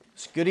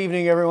Good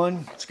evening,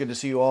 everyone. It's good to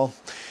see you all.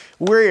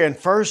 We're in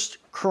 1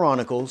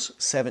 Chronicles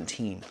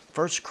 17.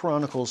 1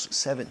 Chronicles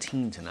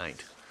 17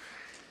 tonight.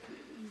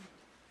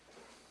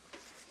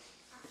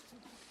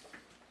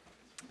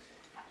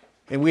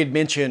 And we had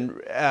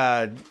mentioned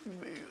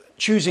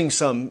choosing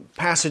some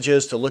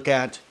passages to look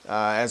at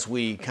as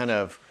we kind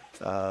of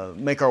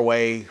make our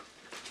way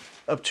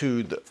up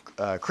to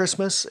the,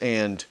 Christmas.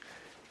 And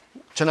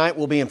tonight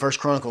we'll be in 1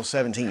 Chronicles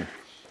 17.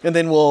 And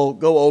then we'll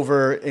go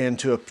over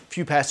into a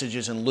few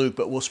passages in Luke,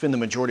 but we'll spend the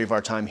majority of our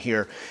time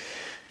here.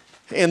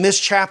 And this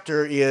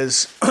chapter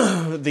is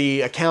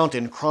the account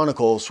in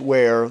Chronicles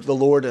where the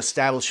Lord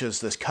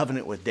establishes this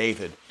covenant with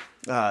David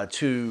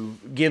to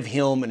give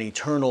him an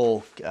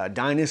eternal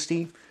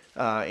dynasty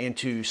and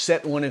to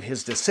set one of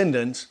his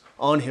descendants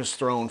on his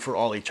throne for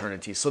all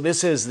eternity. So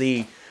this is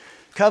the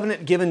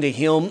covenant given to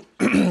him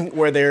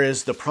where there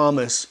is the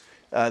promise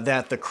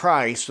that the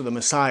Christ, or the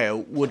Messiah,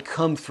 would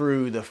come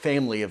through the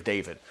family of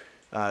David.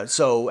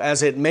 So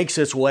as it makes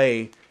its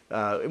way,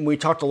 and we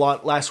talked a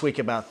lot last week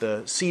about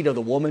the seed of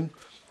the woman,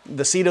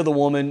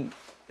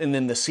 and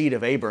then the seed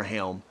of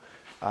Abraham.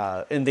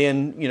 And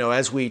then,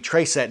 as we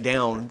trace that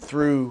down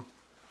through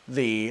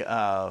the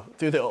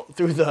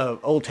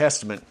Old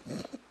Testament,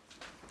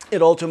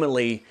 it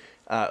ultimately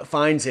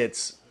finds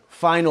its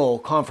final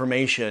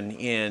confirmation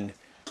in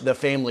the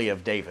family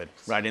of David,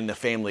 right? In the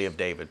family of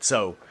David.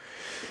 So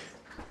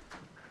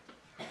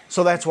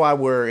that's why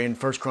we're in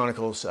 1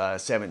 Chronicles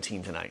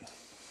 17 tonight.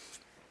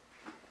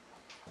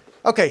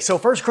 Okay, so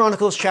 1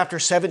 Chronicles chapter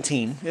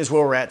 17 is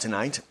where we're at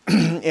tonight.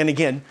 And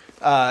again,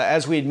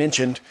 as we had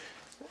mentioned,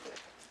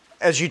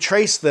 as you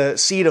trace the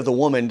seed of the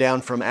woman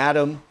down from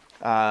Adam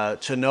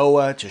to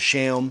Noah to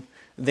Shem,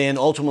 then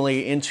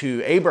ultimately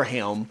into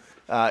Abraham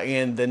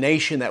and the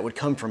nation that would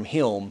come from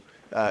him,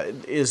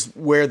 is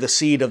where the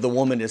seed of the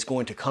woman is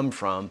going to come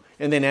from.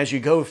 And then as you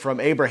go from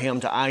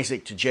Abraham to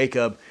Isaac to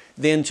Jacob,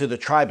 then to the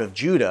tribe of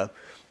Judah,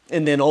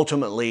 and then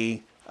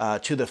ultimately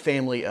to the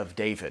family of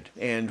David.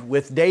 And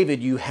with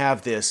David, you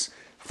have this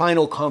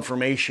final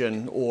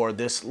confirmation, or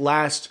this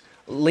last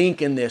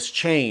link in this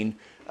chain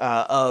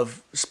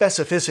of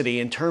specificity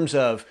in terms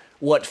of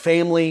what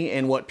family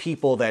and what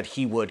people that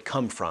he would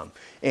come from.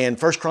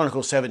 And 1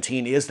 Chronicles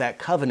 17 is that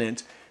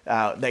covenant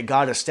that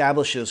God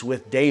establishes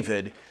with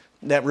David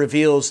that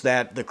reveals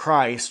that the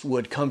Christ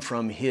would come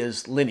from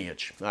his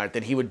lineage, right?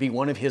 That he would be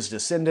one of his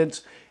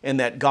descendants, and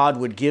that God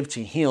would give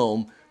to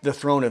him the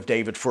throne of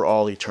David for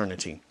all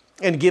eternity,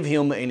 and give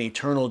him an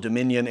eternal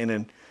dominion,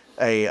 and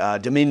a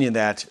dominion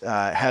that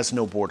has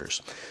no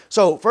borders.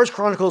 So 1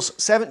 Chronicles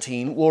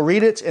 17, we'll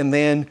read it, and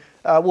then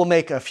we'll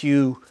make a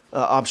few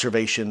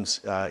observations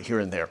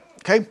here and there.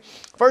 Okay?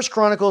 1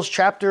 Chronicles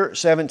chapter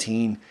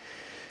 17,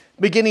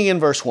 beginning in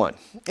verse 1.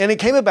 And it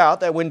came about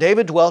that when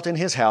David dwelt in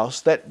his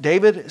house, that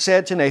David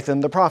said to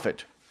Nathan the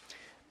prophet,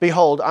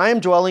 Behold, I am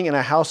dwelling in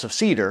a house of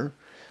cedar,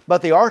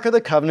 but the ark of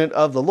the covenant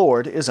of the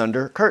Lord is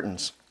under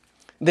curtains.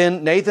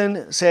 Then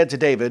Nathan said to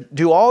David,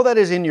 Do all that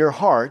is in your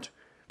heart,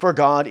 for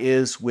God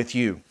is with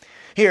you.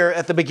 Here,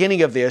 at the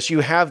beginning of this,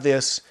 you have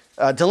this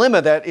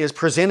dilemma that is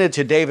presented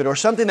to David, or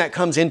something that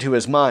comes into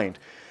his mind.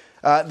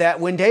 That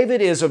when David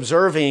is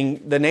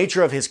observing the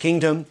nature of his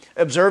kingdom,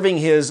 observing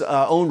his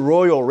own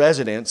royal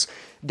residence,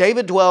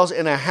 David dwells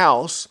in a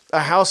house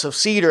of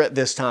cedar at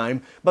this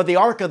time, but the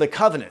Ark of the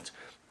Covenant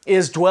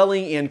is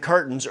dwelling in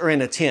curtains, or in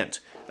a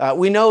tent.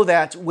 We know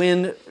that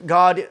when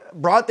God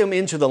brought them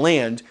into the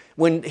land,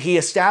 when he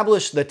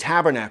established the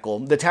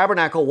tabernacle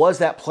was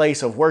that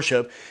place of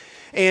worship.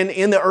 And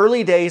in the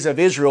early days of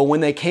Israel, when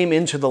they came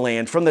into the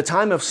land, from the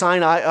time of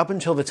Sinai up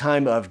until the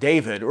time of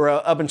David, or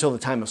up until the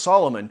time of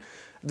Solomon,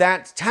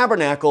 that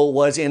tabernacle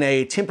was in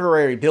a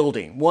temporary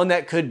building, one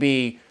that could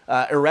be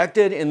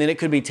erected, and then it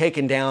could be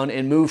taken down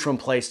and moved from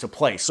place to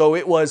place. So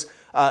it was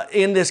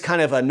in this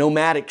kind of a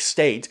nomadic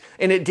state,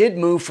 and it did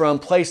move from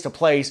place to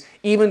place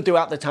even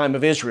throughout the time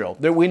of Israel.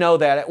 We know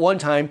that at one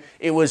time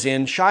it was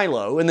in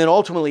Shiloh, and then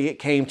ultimately it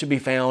came to be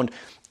found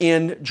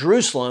in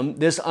Jerusalem,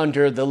 this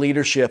under the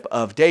leadership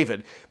of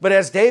David. But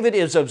as David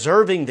is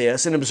observing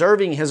this, and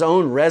observing his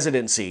own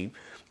residency,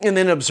 and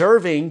then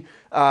observing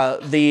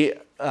the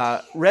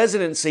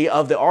residency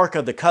of the Ark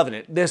of the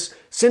Covenant, this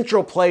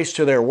central place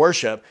to their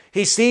worship,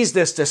 he sees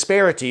this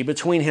disparity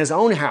between his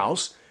own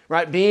house,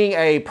 right, being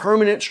a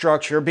permanent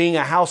structure, being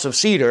a house of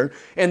cedar,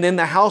 and then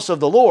the house of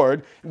the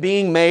Lord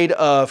being made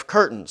of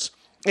curtains.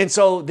 And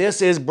so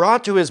this is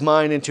brought to his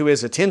mind and to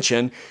his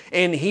attention,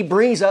 and he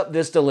brings up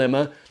this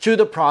dilemma to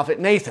the prophet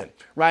Nathan,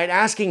 right,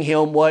 asking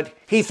him what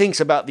he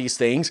thinks about these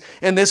things.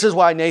 And this is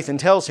why Nathan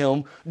tells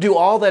him, do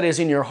all that is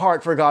in your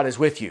heart, for God is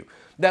with you.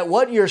 That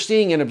what you're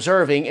seeing and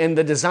observing, and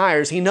the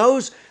desires, he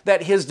knows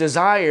that his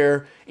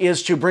desire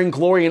is to bring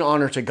glory and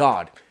honor to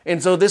God.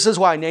 And so this is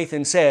why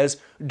Nathan says,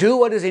 do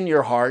what is in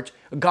your heart.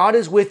 God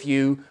is with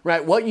you,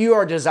 right? What you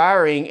are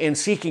desiring and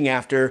seeking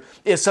after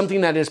is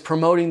something that is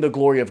promoting the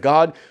glory of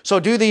God. So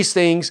do these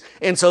things.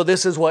 And so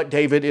this is what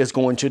David is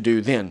going to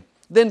do then.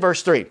 Then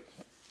verse 3.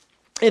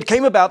 It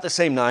came about the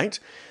same night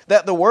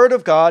that the word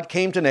of God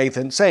came to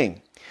Nathan,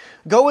 saying,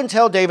 Go and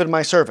tell David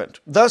my servant,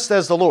 thus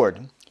says the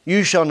Lord,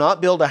 you shall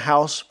not build a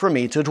house for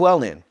me to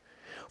dwell in.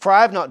 For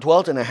I have not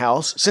dwelt in a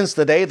house since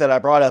the day that I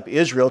brought up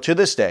Israel to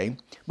this day,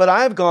 but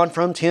I have gone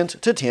from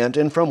tent to tent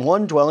and from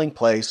one dwelling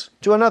place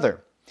to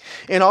another.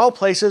 In all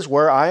places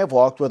where I have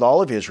walked with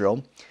all of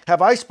Israel,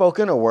 have I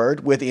spoken a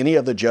word with any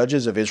of the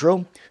judges of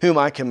Israel, whom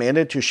I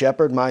commanded to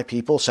shepherd my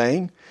people,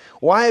 saying,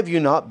 why have you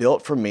not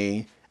built for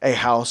me a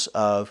house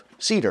of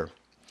cedar?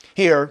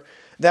 Here,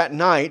 that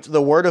night,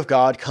 the word of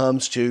God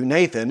comes to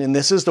Nathan, and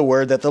this is the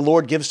word that the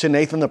Lord gives to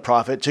Nathan the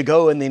prophet to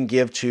go and then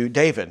give to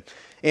David.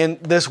 And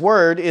this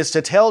word is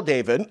to tell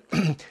David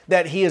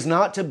that he is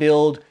not to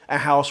build a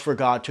house for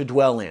God to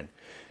dwell in.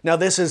 Now,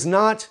 this is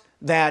not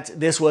that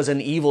this was an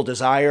evil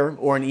desire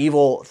or an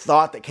evil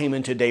thought that came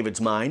into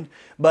David's mind,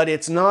 but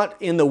it's not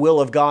in the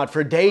will of God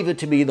for David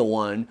to be the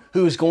one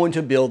who's going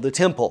to build the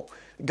temple.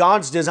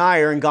 God's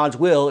desire and God's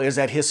will is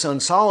that his son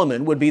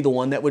Solomon would be the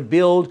one that would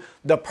build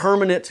the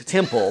permanent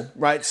temple,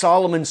 right?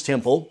 Solomon's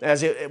temple,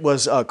 as it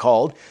was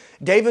called.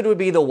 David would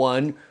be the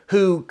one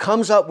who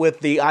comes up with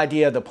the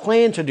idea, the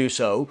plan to do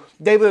so.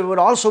 David would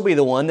also be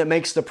the one that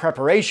makes the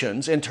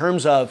preparations in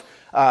terms of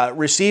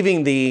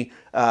receiving the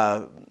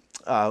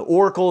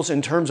oracles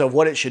in terms of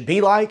what it should be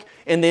like,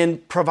 and then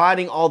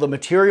providing all the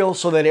material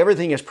so that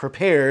everything is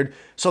prepared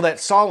so that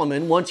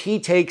Solomon, once he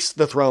takes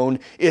the throne,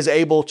 is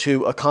able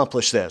to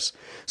accomplish this.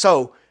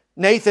 So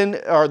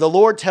the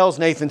Lord tells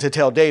Nathan to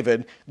tell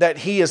David that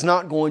he is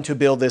not going to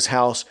build this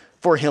house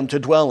for him to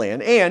dwell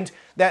in, and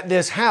that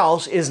this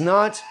house is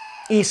not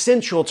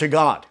essential to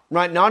God,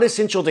 right? Not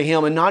essential to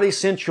him and not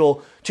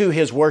essential to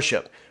his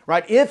worship,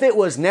 right? If it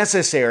was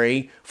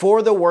necessary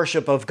for the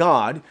worship of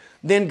God,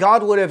 then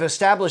God would have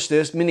established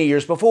this many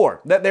years before,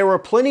 that there were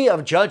plenty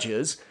of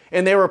judges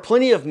and there were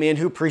plenty of men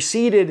who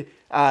preceded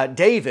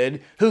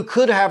David who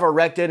could have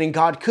erected and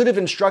God could have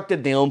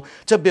instructed them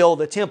to build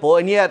the temple.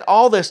 And yet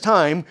all this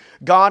time,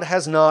 God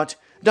has not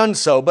done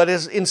so, but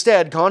has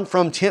instead gone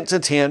from tent to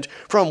tent,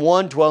 from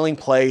one dwelling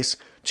place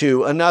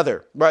to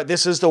another. Right?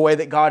 This is the way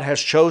that God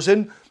has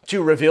chosen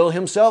to reveal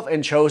himself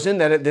and chosen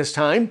that at this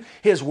time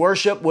his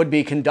worship would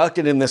be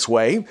conducted in this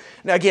way.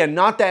 Now again,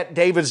 not that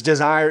David's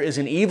desire is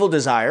an evil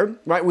desire,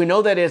 right? We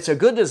know that it's a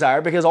good desire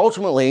because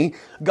ultimately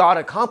God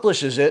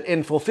accomplishes it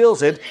and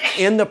fulfills it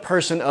in the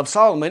person of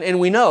Solomon.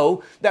 And we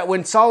know that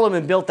when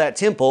Solomon built that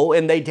temple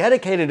and they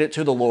dedicated it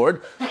to the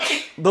Lord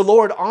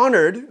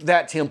honored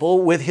that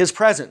temple with his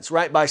presence,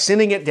 right? By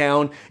sending it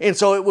down. And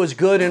so it was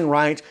good and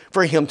right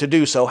for him to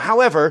do so.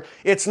 However,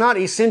 it's not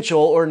essential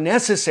or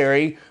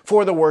necessary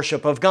for the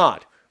worship of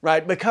God,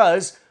 right?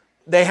 Because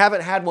they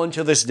haven't had one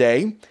to this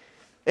day,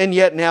 and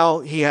yet now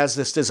he has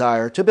this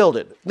desire to build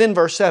it. Then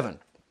verse 7.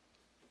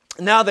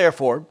 Now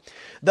therefore,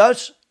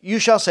 thus you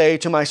shall say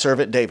to my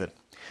servant David,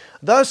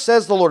 thus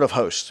says the Lord of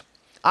hosts,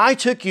 I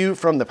took you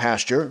from the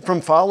pasture,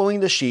 from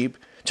following the sheep,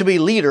 to be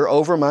leader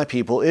over my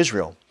people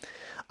Israel.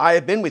 I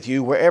have been with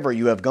you wherever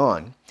you have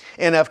gone,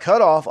 and have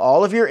cut off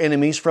all of your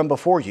enemies from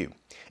before you.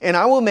 And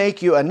I will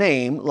make you a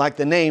name like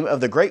the name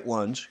of the great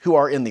ones who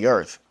are in the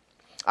earth.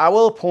 I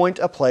will appoint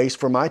a place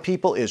for my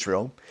people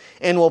Israel,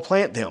 and will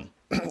plant them,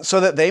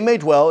 so that they may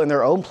dwell in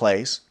their own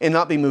place, and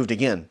not be moved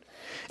again.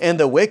 And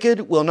the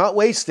wicked will not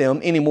waste them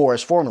any more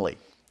as formerly,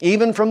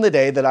 even from the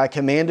day that I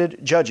commanded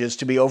judges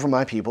to be over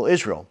my people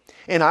Israel.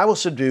 And I will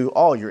subdue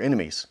all your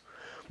enemies.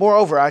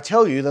 Moreover, I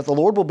tell you that the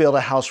Lord will build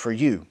a house for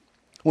you.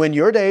 When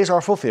your days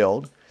are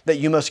fulfilled, that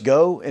you must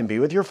go and be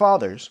with your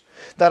fathers,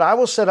 that I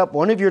will set up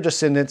one of your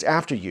descendants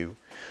after you,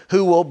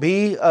 who will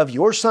be of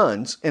your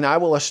sons, and I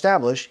will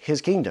establish his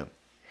kingdom.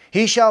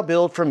 He shall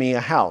build for me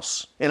a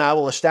house, and I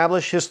will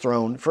establish his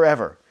throne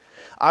forever.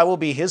 I will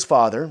be his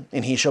father,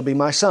 and he shall be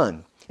my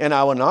son. And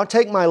I will not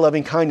take my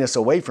loving kindness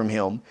away from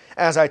him,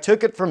 as I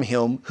took it from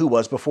him who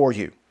was before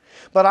you.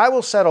 But I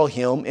will settle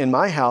him in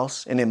my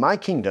house and in my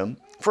kingdom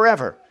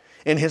forever,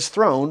 and his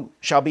throne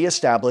shall be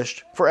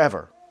established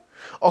forever.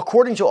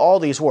 According to all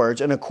these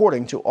words, and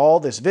according to all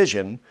this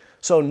vision,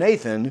 so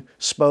Nathan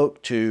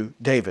spoke to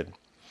David.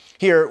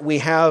 Here we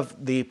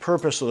have the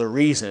purpose or the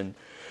reason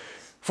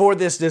for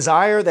this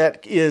desire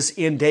that is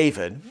in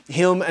David,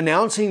 him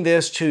announcing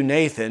this to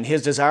Nathan,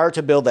 his desire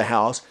to build the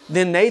house,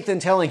 then Nathan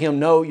telling him,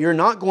 no, you're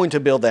not going to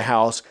build the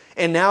house,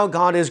 and now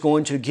God is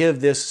going to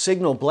give this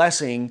signal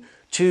blessing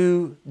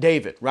to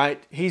David,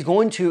 right? He's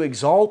going to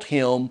exalt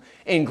him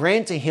and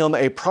grant to him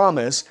a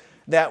promise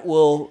that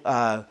will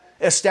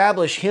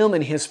establish him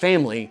and his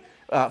family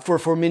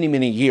for many,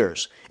 many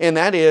years. And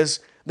that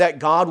is that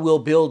God will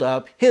build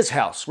up his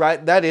house,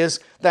 right? That is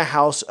the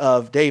house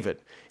of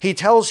David.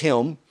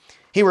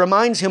 He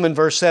reminds him in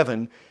verse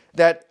 7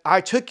 that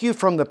I took you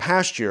from the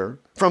pasture,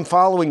 from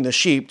following the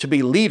sheep, to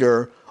be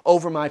leader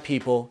over my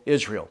people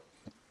Israel.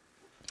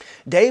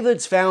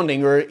 David's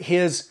founding, or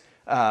his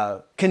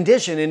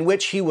condition in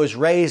which he was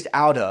raised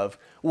out of,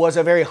 was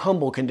a very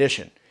humble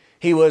condition.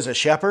 He was a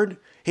shepherd.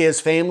 His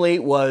family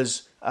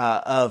was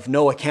of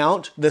no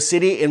account. The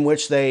city in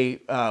which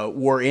they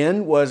were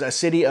in was a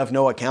city of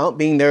no account,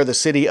 being there the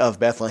city of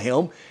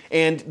Bethlehem.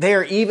 And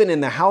there, even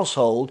in the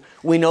household,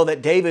 we know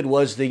that David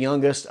was the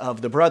youngest of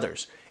the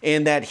brothers.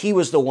 and that he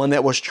was the one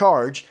that was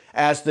charged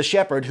as the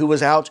shepherd who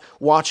was out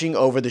watching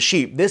over the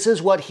sheep. This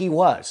is what he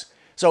was.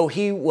 So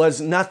he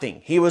was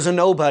nothing. He was a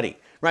nobody,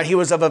 right? He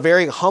was of a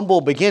very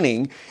humble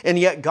beginning, and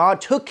yet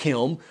God took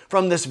him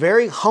from this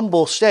very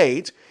humble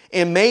state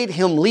and made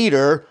him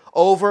leader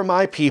over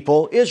my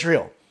people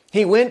Israel.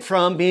 He went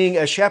from being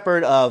a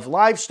shepherd of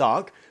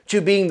livestock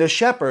to being the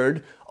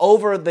shepherd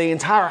over the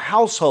entire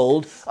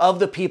household of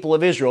the people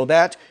of Israel,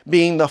 that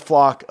being the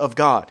flock of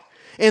God.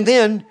 And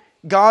then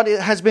God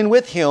has been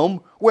with him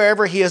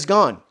wherever he has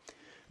gone.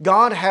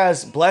 God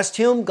has blessed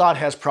him. God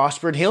has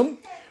prospered him,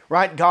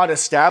 right? God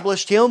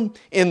established him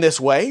in this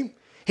way.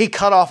 He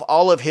cut off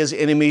all of his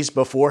enemies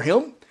before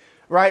him,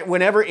 right?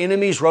 Whenever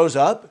enemies rose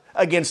up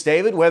against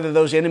David, whether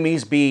those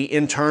enemies be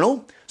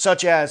internal,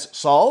 such as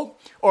Saul,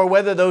 or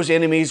whether those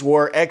enemies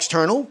were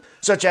external,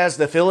 such as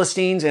the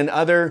Philistines and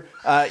other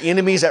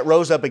enemies that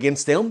rose up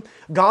against them,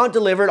 God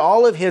delivered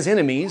all of his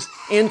enemies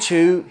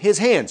into his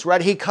hands,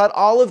 right? He cut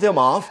all of them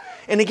off.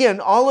 And again,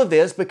 all of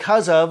this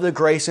because of the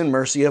grace and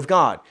mercy of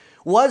God.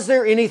 Was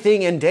there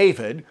anything in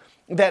David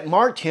that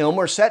marked him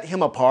or set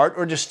him apart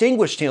or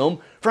distinguished him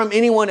from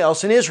anyone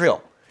else in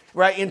Israel,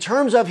 right? In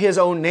terms of his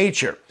own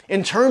nature,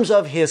 in terms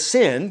of his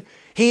sin,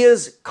 he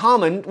is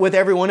common with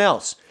everyone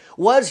else.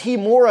 Was he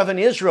more of an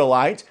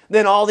Israelite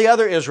than all the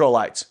other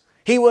Israelites?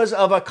 He was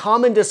of a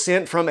common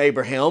descent from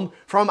Abraham,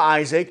 from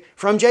Isaac,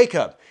 from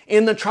Jacob.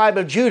 In the tribe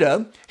of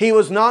Judah, he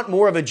was not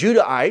more of a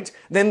Judahite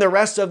than the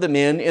rest of the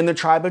men in the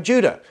tribe of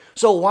Judah.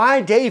 So why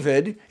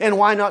David and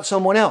why not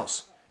someone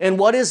else? And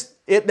what is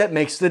it that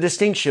makes the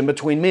distinction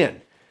between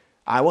men?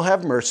 I will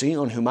have mercy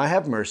on whom I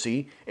have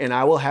mercy, and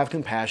I will have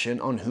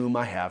compassion on whom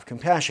I have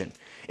compassion.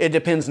 It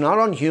depends not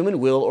on human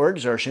will or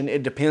exertion.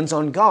 It depends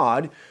on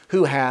God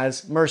who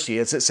has mercy,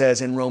 as it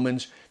says in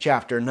Romans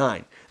chapter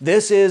 9.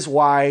 This is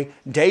why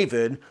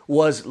David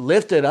was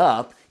lifted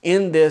up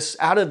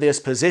out of this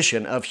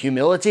position of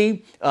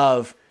humility,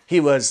 he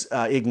was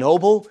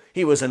ignoble,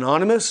 he was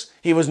anonymous,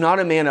 he was not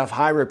a man of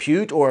high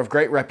repute or of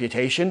great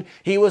reputation,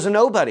 he was a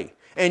nobody.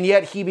 And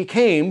yet he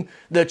became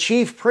the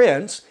chief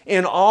prince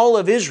in all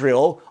of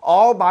Israel,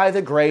 all by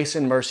the grace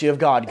and mercy of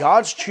God.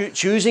 God's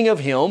choosing of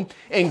him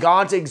and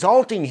God's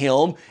exalting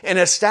him and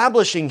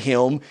establishing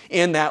him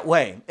in that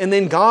way. And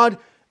then God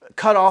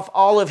cut off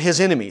all of his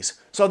enemies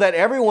so that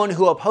everyone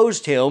who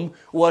opposed him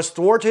was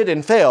thwarted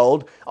and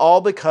failed, all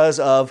because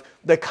of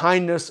the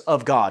kindness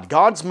of God.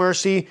 God's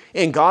mercy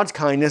and God's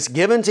kindness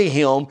given to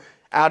him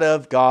out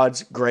of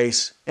God's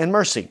grace and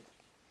mercy.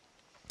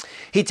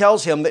 He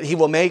tells him that he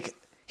will make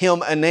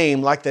him a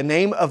name like the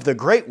name of the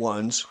great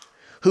ones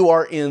who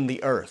are in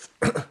the earth.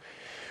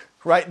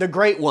 Right? The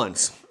great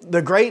ones,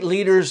 the great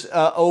leaders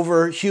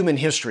over human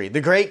history,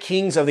 the great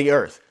kings of the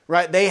earth,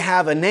 right? They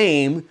have a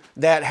name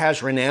that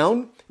has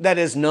renown, that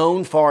is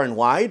known far and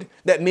wide,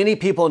 that many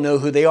people know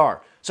who they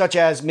are, such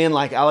as men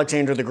like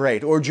Alexander the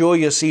Great or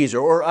Julius Caesar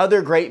or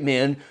other great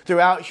men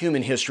throughout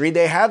human history.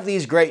 They have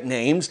these great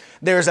names.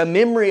 There's a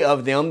memory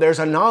of them. There's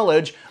a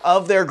knowledge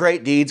of their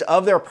great deeds,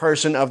 of their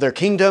person, of their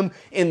kingdom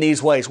in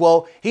these ways.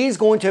 Well, he's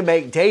going to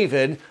make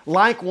David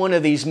like one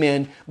of these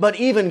men, but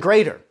even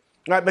greater,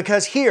 right?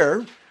 Because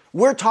here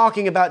we're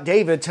talking about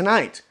David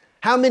tonight.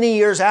 How many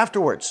years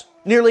afterwards?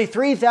 Nearly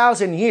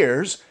 3,000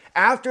 years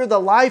after the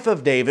life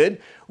of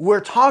David, we're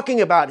talking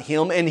about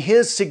him and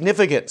his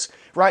significance,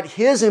 right?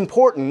 His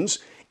importance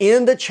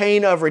in the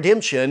chain of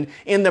redemption,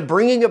 in the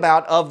bringing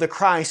about of the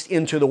Christ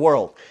into the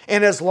world.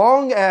 And as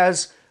long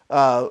as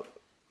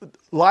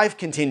life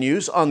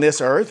continues on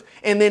this earth,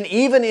 and then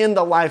even in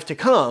the life to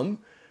come,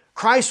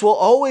 Christ will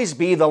always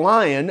be the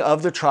Lion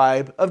of the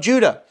tribe of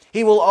Judah.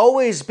 He will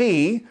always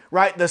be,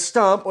 right, the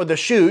stump or the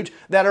shoot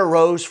that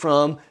arose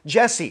from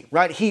Jesse,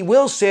 right? He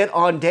will sit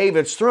on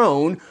David's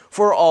throne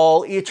for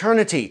all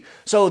eternity.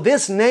 So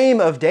this name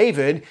of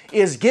David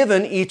is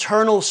given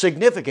eternal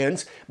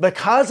significance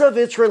because of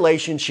its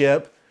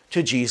relationship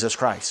to Jesus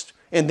Christ.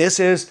 And this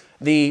is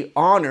the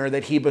honor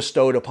that he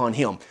bestowed upon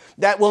him.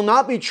 That will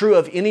not be true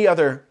of any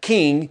other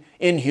king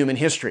in human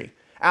history.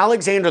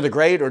 Alexander the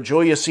Great or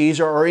Julius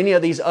Caesar or any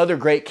of these other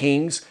great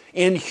kings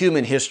in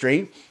human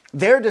history,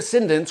 their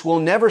descendants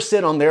will never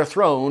sit on their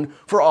throne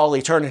for all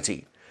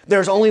eternity.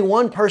 There's only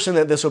one person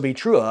that this will be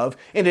true of,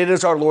 and it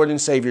is our Lord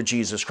and Savior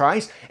Jesus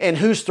Christ. And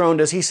whose throne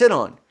does he sit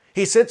on?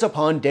 He sits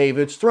upon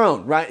David's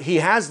throne, right? He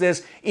has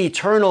this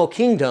eternal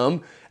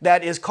kingdom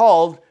that is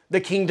called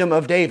the kingdom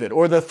of David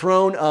or the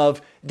throne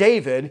of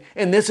David.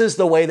 And this is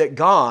the way that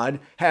God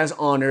has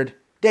honored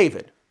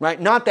David. Right?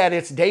 Not that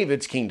it's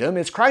David's kingdom,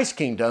 it's Christ's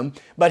kingdom,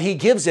 but he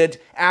gives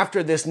it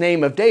after this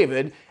name of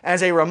David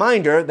as a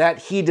reminder that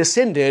he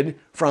descended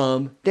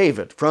from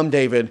David,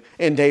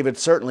 and David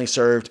certainly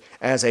served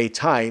as a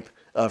type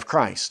of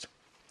Christ.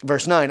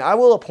 Verse 9, I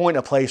will appoint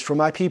a place for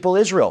my people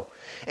Israel,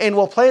 and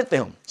will plant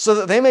them, so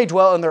that they may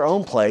dwell in their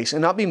own place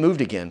and not be moved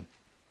again.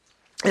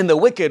 And the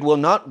wicked will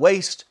not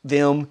waste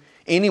them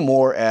any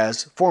more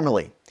as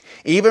formerly,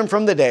 even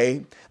from the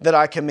day that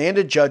I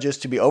commanded judges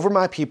to be over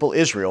my people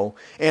Israel,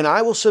 and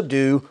I will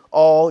subdue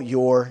all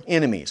your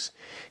enemies.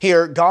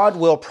 Here, God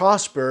will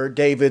prosper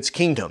David's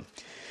kingdom.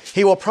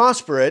 He will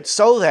prosper it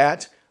so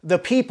that the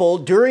people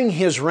during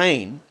his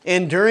reign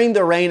and during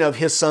the reign of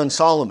his son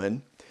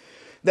Solomon,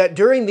 that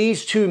during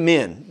these two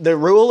men, the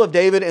rule of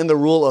David and the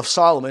rule of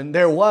Solomon,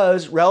 there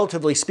was,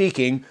 relatively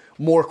speaking,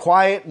 more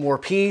quiet, more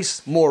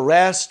peace, more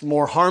rest,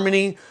 more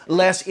harmony,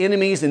 less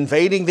enemies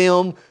invading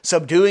them,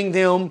 subduing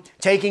them,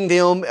 taking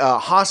them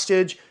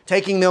hostage,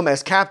 taking them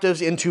as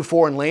captives into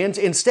foreign lands.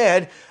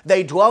 Instead,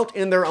 they dwelt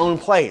in their own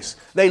place.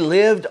 They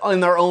lived in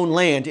their own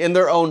land, in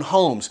their own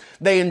homes.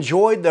 They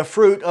enjoyed the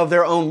fruit of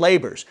their own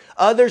labors.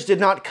 Others did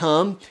not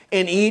come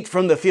and eat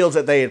from the fields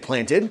that they had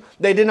planted.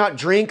 They did not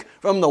drink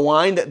from the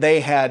wine that they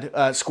had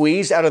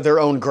squeezed out of their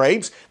own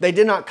grapes. They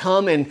did not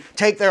come and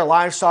take their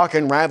livestock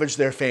and ravage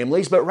their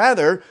families, but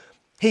rather,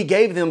 he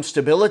gave them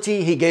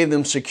stability, he gave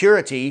them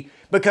security,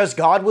 because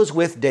God was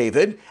with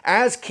David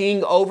as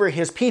king over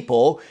his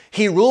people.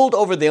 He ruled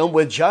over them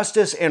with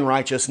justice and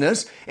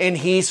righteousness, and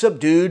he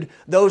subdued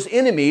those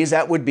enemies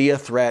that would be a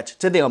threat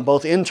to them,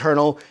 both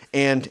internal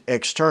and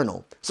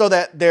external, so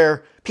that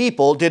their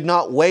people did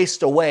not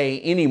waste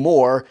away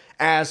anymore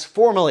as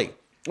formerly.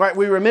 Right,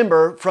 we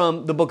remember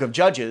from the book of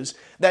Judges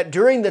that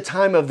during the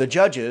time of the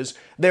judges,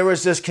 there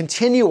was this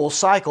continual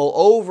cycle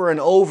over and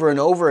over and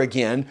over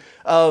again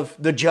of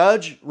the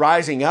judge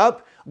rising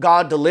up,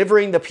 God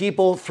delivering the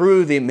people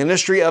through the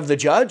ministry of the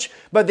judge.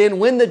 But then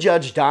when the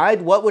judge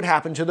died, what would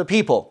happen to the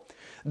people?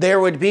 There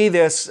would be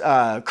this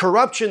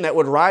corruption that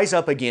would rise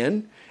up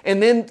again,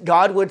 and then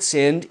God would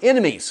send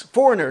enemies,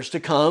 foreigners, to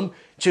come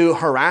to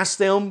harass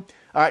them,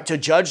 to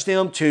judge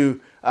them,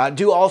 to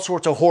do all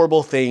sorts of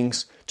horrible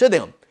things to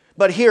them.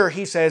 But here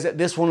he says that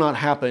this will not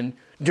happen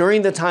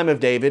during the time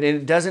of David, and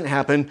it doesn't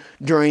happen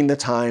during the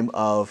time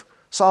of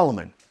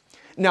Solomon.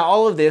 Now,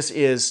 all of this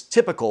is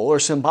typical or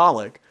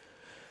symbolic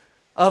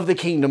of the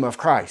kingdom of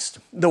Christ,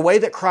 the way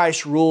that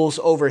Christ rules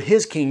over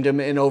his kingdom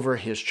and over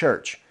his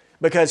church,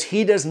 because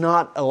he does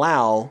not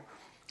allow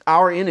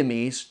our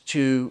enemies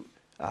to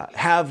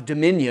have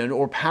dominion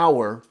or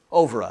power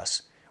over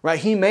us. Right?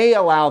 He may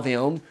allow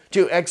them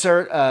to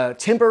exert a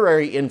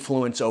temporary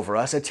influence over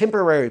us, a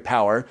temporary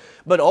power,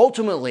 but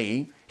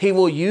ultimately he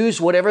will use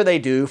whatever they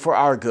do for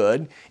our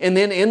good. And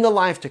then in the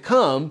life to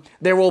come,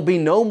 there will be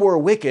no more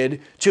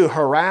wicked to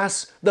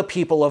harass the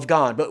people of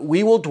God, but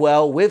we will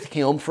dwell with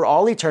him for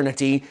all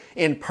eternity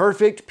in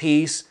perfect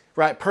peace,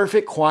 right?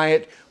 Perfect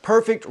quiet,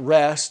 perfect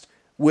rest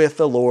with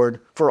the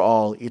Lord for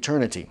all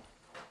eternity.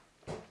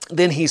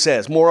 Then he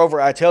says, moreover,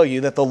 I tell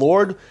you that the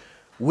Lord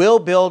will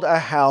build a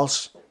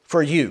house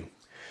for you.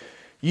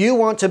 You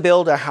want to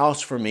build a house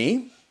for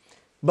me,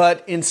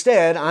 but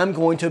instead I'm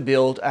going to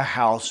build a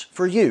house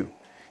for you.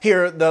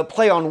 Here, the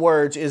play on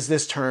words is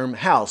this term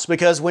house,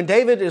 because when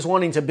David is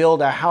wanting to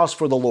build a house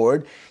for the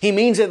Lord, he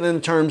means it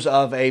in terms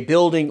of a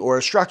building or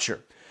a structure.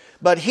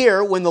 But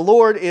here, when the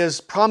Lord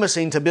is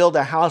promising to build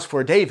a house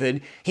for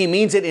David, he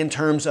means it in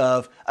terms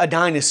of a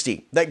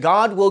dynasty, that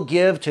God will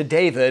give to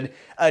David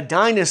a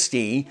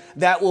dynasty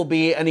that will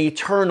be an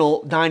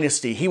eternal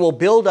dynasty. He will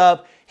build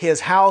up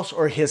his house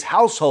or his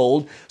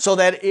household so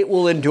that it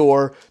will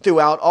endure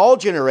throughout all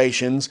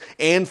generations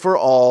and for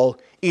all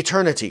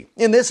eternity.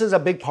 And this is a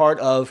big part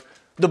of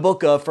the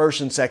book of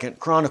 1st and 2nd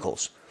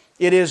Chronicles.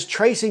 It is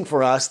tracing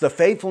for us the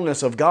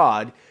faithfulness of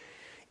God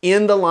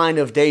in the line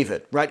of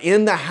David, right?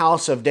 In the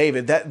house of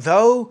David, that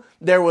though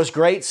there was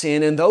great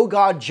sin and though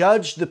God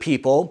judged the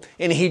people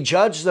and he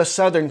judged the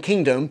southern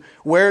kingdom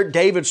where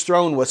David's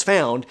throne was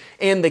found,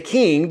 and the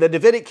king, the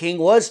Davidic king,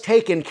 was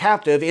taken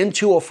captive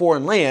into a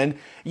foreign land,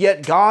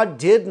 yet God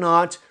did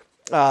not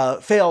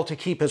fail to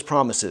keep his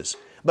promises.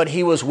 But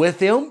he was with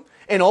them,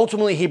 and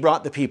ultimately he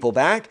brought the people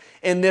back,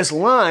 and this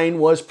line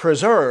was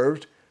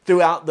preserved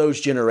throughout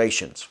those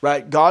generations,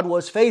 right? God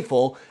was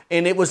faithful,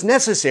 and it was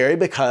necessary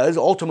because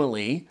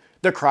ultimately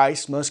the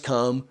Christ must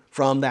come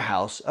from the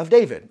house of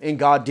David. And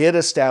God did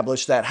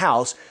establish that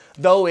house,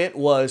 though it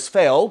was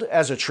felled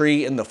as a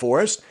tree in the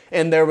forest,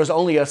 and there was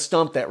only a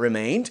stump that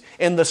remained,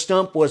 and the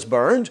stump was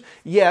burned,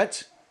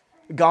 yet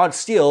God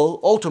still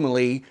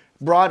ultimately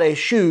brought a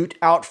shoot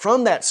out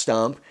from that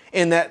stump,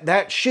 and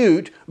that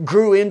shoot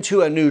grew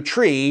into a new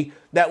tree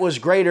that was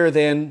greater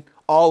than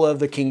all of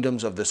the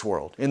kingdoms of this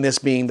world, and this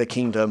being the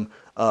kingdom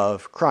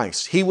of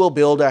Christ. He will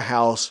build a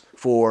house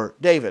for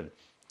David.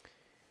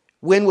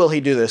 When will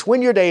he do this?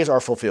 When your days are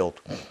fulfilled,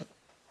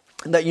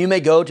 that you may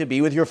go to be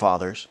with your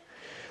fathers,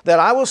 that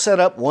I will set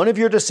up one of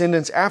your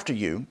descendants after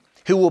you,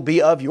 who will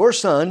be of your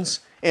sons,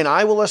 and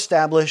I will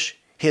establish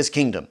his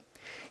kingdom.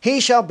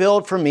 He shall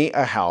build for me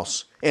a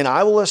house, and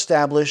I will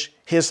establish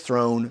his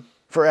throne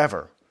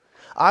forever.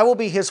 I will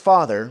be his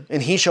father,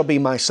 and he shall be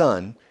my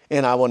son,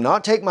 and I will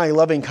not take my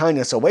loving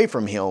kindness away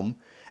from him,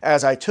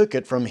 as I took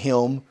it from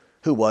him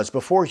who was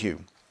before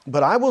you.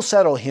 But I will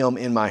settle him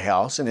in my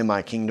house and in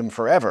my kingdom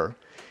forever,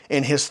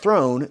 and his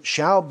throne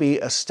shall be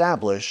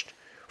established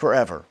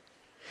forever.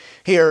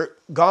 Here,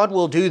 God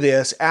will do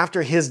this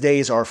after his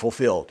days are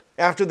fulfilled,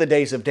 after the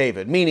days of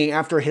David, meaning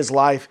after his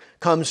life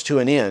comes to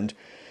an end,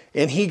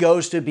 and he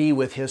goes to be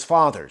with his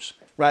fathers,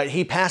 right?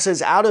 He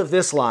passes out of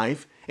this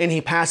life, and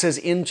he passes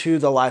into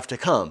the life to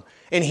come.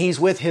 And he's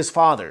with his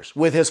fathers,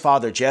 with his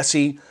father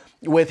Jesse,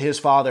 with his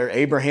father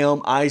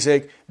Abraham,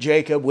 Isaac,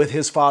 Jacob with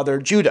his father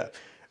Judah.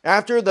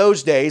 After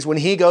those days, when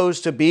he goes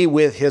to be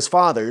with his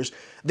fathers,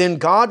 then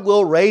God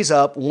will raise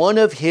up one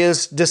of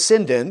his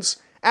descendants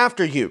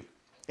after you,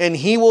 and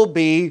he will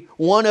be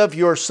one of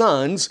your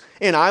sons,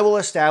 and I will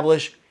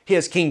establish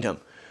his kingdom.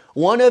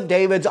 One of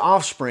David's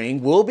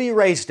offspring will be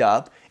raised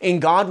up,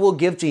 and God will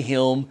give to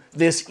him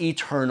this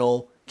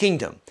eternal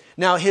kingdom.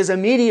 Now, his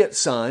immediate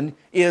son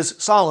is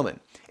Solomon.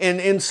 And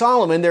in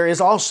Solomon, there is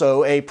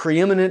also a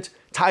preeminent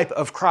type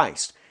of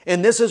Christ.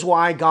 And this is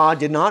why God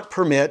did not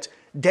permit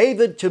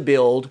David to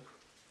build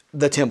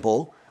the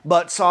temple,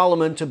 but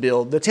Solomon to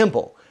build the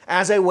temple,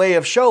 as a way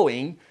of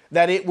showing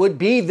that it would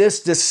be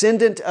this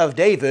descendant of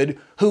David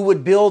who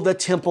would build the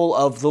temple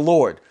of the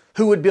Lord,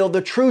 who would build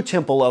the true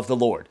temple of the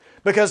Lord.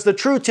 Because the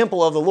true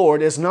temple of the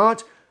Lord is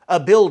not a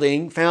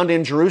building found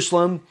in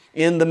Jerusalem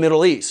in the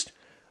Middle East.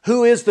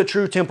 Who is the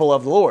true temple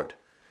of the Lord?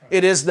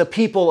 It is the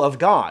people of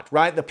God,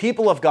 right? The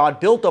people of God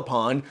built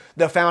upon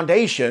the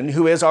foundation,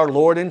 who is our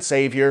Lord and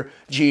Savior,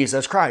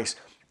 Jesus Christ.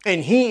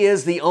 And he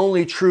is the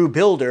only true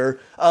builder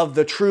of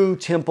the true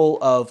temple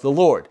of the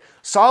Lord.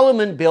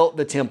 Solomon built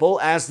the temple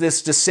as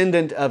this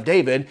descendant of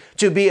David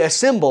to be a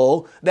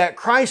symbol that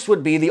Christ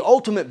would be the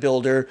ultimate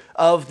builder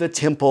of the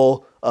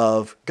temple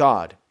of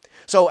God.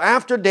 So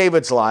after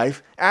David's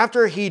life,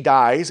 after he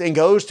dies and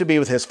goes to be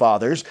with his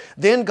fathers,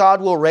 then God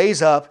will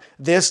raise up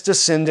this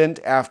descendant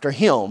after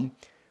him,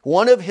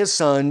 one of his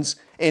sons,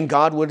 and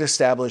God would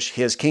establish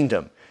his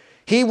kingdom.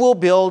 He will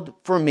build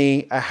for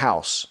me a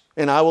house,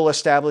 and I will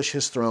establish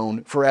his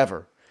throne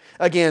forever.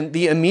 Again,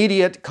 the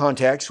immediate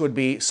context would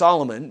be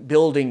Solomon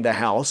building the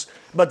house,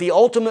 but the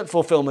ultimate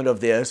fulfillment of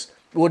this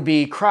would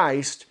be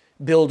Christ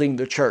building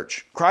the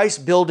church.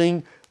 Christ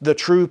building the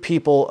true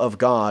people of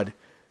God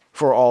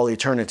for all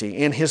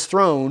eternity. And his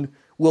throne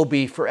will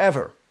be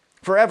forever.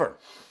 Forever.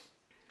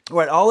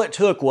 Right, all it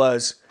took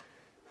was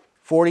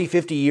 40,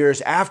 50 years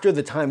after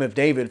the time of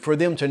David for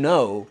them to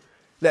know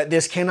that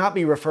this cannot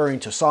be referring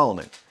to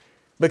Solomon.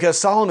 Because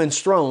Solomon's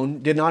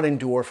throne did not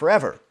endure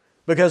forever.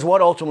 Because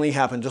what ultimately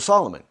happened to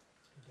Solomon?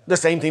 The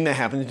same thing that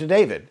happened to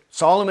David.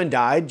 Solomon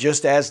died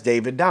just as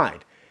David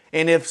died.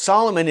 And if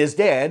Solomon is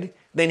dead,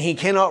 then he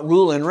cannot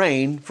rule and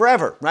reign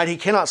forever, right? He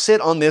cannot sit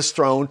on this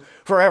throne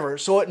forever.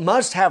 So it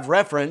must have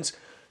reference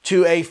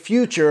to a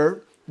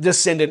future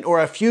descendant or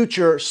a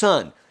future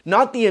son.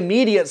 Not the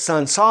immediate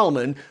son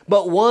Solomon,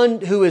 but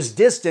one who is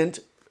distant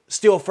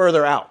still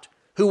further out,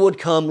 who would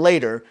come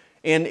later.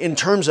 And in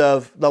terms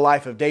of the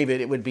life of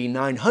David, it would be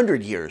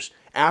 900 years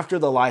after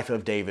the life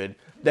of David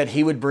that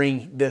he would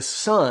bring this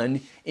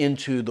son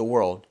into the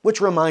world, which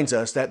reminds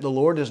us that the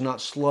Lord is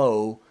not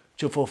slow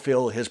to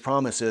fulfill his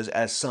promises,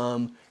 as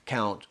some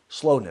count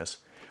slowness.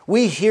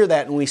 We hear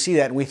that and we see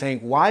that and we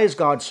think, why is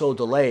God so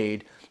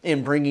delayed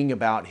in bringing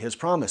about his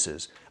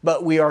promises?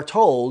 But we are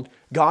told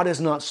God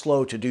is not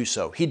slow to do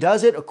so. He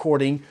does it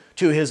according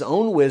to his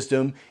own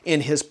wisdom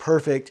in his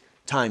perfect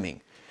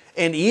timing.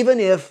 And even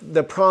if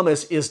the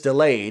promise is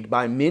delayed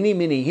by many,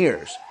 many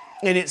years,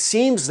 and it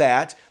seems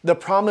that the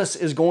promise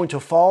is going to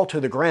fall to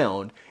the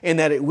ground and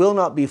that it will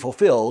not be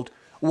fulfilled,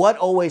 what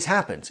always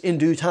happens in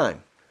due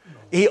time?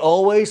 He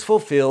always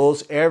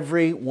fulfills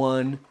every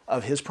one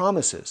of his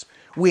promises.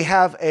 We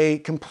have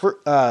a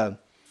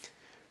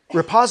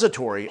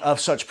repository of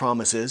such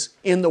promises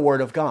in the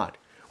Word of God,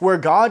 where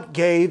God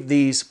gave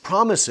these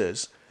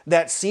promises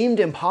that seemed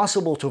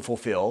impossible to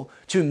fulfill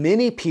to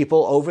many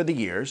people over the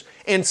years,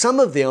 and some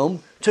of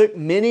them took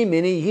many,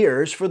 many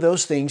years for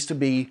those things to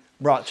be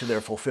brought to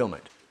their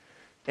fulfillment.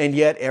 And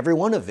yet every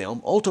one of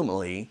them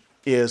ultimately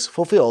is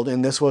fulfilled,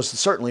 and this was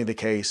certainly the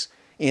case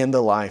in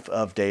the life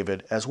of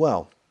David as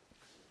well.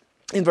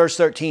 In verse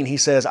 13, he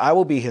says, I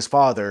will be his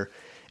father,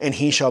 and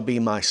he shall be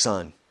my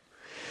son.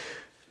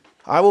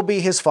 I will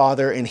be his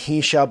father, and he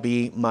shall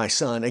be my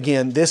son.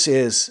 Again, this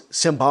is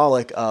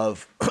symbolic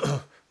of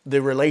the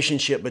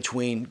relationship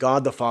between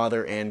God the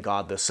Father and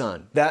God the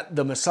Son. That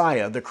the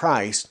Messiah, the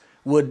Christ,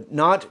 would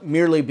not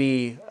merely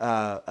be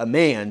a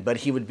man, but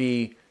he would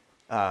be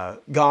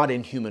God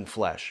in human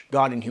flesh.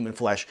 God in human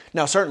flesh.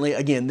 Now, certainly,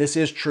 again, this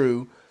is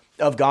true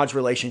of God's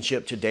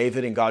relationship to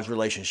David and God's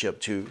relationship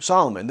to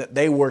Solomon, that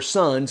they were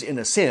sons in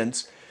a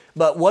sense,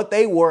 but what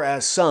they were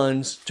as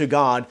sons to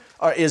God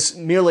is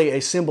merely a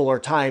symbol or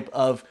type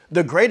of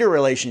the greater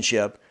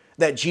relationship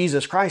that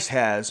Jesus Christ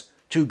has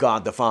to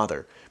God the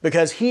Father,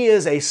 because he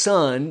is a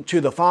son to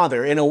the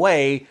Father in a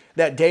way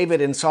that David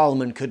and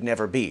Solomon could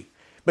never be,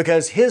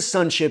 because his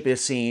sonship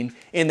is seen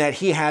in that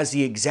he has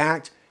the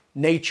exact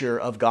nature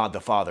of God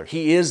the Father.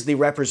 He is the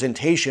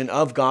representation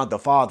of God the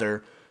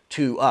Father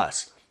to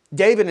us.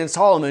 David and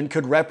Solomon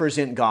could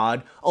represent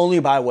God only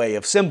by way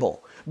of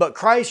symbol, but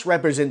Christ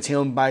represents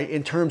him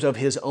in terms of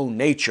his own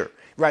nature.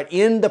 Right?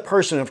 In the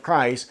person of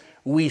Christ,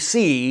 we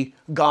see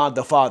God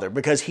the Father,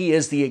 because he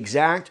is the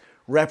exact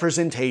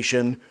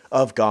representation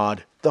of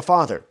God the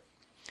Father.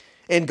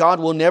 And God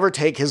will never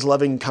take his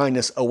loving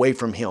kindness away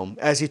from him,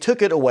 as he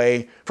took it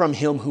away from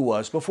him who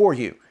was before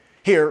you.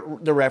 Here,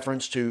 the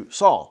reference to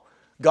Saul.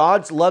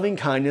 God's loving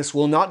kindness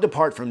will not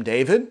depart from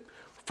David,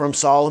 from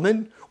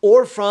Solomon,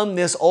 or from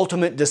this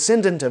ultimate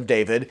descendant of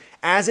David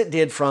as it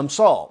did from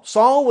Saul.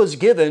 Saul was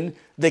given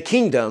the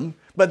kingdom,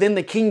 but then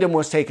the kingdom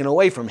was taken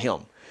away from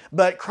him.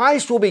 But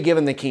Christ will be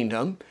given the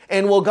kingdom,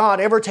 and will God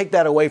ever take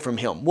that away from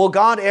him? Will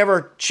God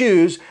ever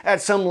choose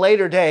at some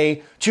later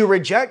day to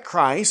reject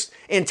Christ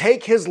and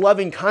take his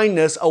loving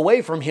kindness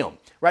away from him?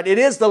 Right? It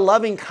is the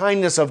loving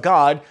kindness of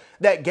God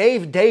that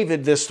gave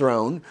David this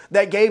throne,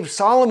 that gave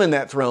Solomon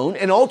that throne,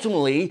 and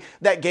ultimately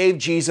that gave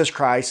Jesus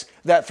Christ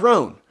that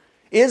throne.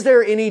 Is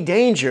there any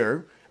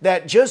danger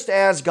that just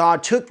as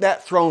God took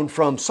that throne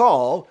from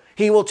Saul,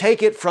 he will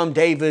take it from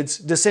David's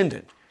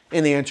descendant?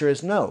 And the answer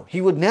is no.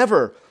 He would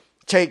never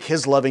take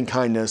his loving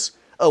kindness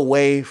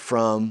away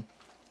from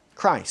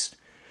Christ.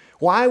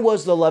 Why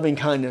was the loving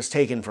kindness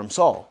taken from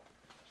Saul?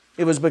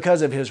 It was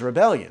because of his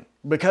rebellion,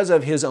 because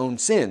of his own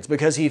sins,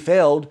 because he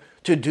failed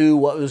to do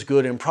what was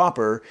good and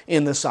proper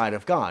in the sight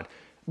of God.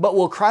 But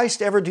will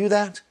Christ ever do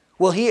that?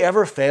 Will he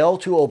ever fail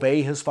to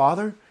obey his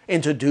Father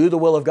and to do the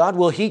will of God?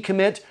 Will he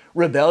commit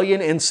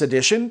rebellion and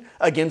sedition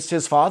against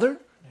his Father?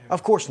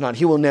 Of course not.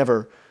 He will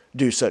never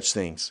do such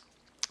things.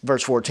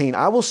 Verse 14,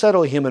 I will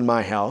settle him in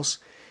my house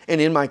and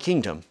in my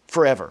kingdom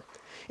forever,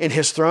 and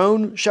his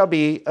throne shall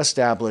be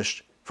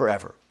established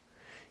forever.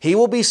 He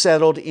will be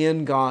settled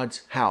in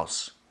God's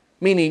house,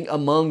 meaning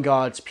among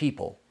God's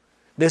people.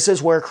 This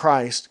is where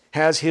Christ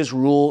has his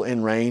rule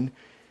and reign.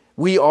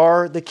 We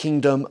are the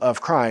kingdom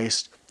of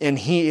Christ, and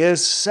he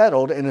is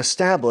settled and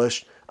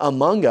established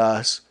among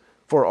us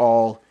for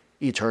all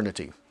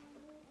eternity.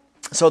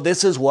 So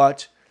this is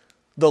what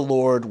the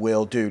Lord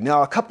will do.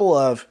 Now, a couple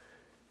of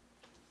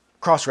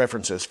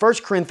cross-references. 1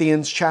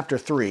 Corinthians chapter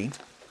 3.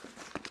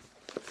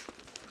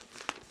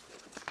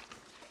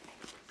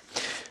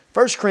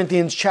 1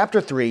 Corinthians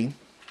chapter 3,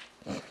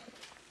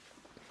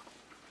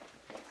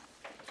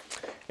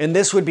 and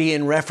this would be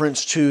in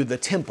reference to the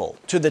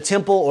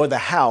temple or the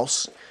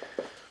house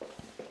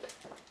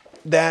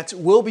that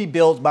will be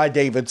built by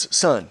David's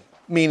son,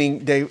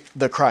 meaning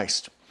the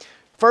Christ.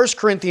 1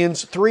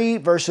 Corinthians 3,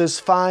 verses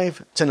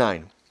 5 to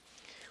 9.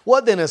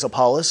 What then is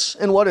Apollos,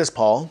 and what is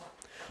Paul?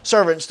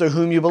 Servants through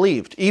whom you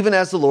believed, even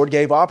as the Lord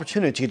gave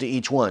opportunity to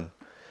each one.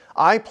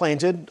 I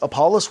planted,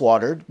 Apollos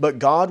watered, but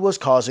God was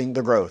causing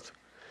the growth.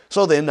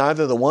 So then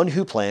neither the one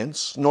who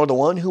plants nor the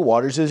one who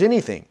waters is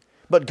anything,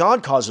 but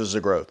God causes the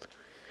growth.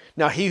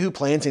 Now he who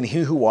plants and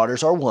he who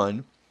waters are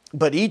one,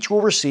 but each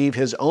will receive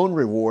his own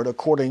reward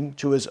according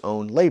to his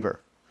own labor.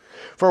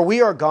 For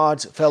we are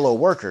God's fellow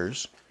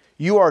workers.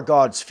 You are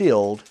God's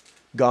field,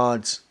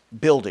 God's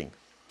building.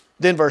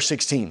 Then verse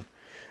 16.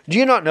 Do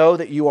you not know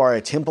that you are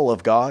a temple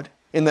of God,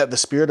 and that the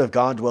Spirit of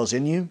God dwells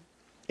in you?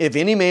 If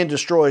any man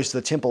destroys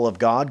the temple of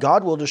God,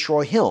 God will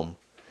destroy him.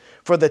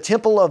 For the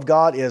temple of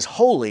God is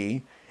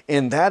holy,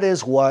 and that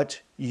is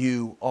what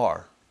you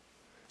are.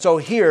 So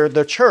here,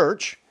 the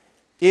church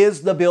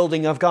is the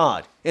building of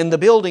God. And the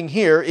building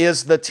here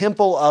is the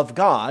temple of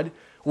God,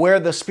 where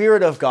the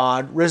Spirit of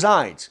God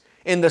resides.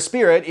 And the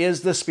Spirit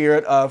is the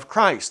Spirit of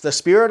Christ. The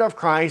Spirit of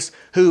Christ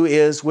who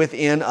is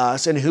within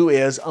us and who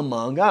is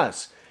among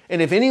us.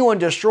 And if anyone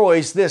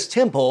destroys this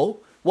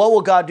temple, what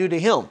will God do to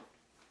him?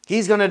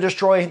 He's going to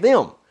destroy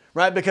them,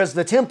 right? Because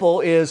the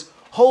temple is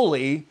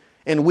holy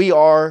and we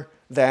are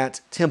that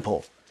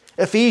temple.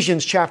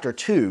 Ephesians chapter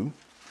 2.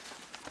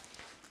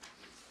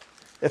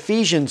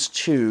 Ephesians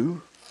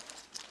 2,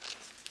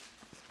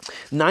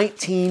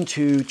 19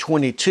 to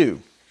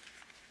 22.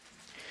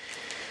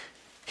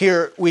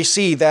 Here we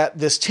see that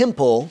this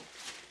temple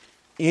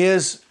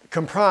is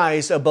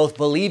comprised of both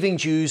believing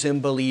Jews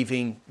and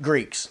believing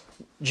Greeks.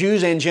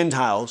 Jews and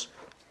Gentiles,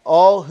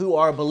 all who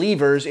are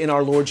believers in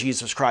our Lord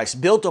Jesus Christ,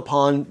 built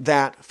upon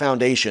that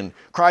foundation.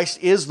 Christ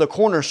is the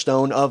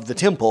cornerstone of the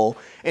temple,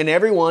 and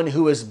everyone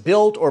who is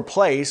built or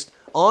placed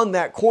on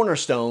that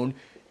cornerstone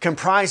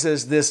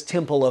comprises this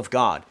temple of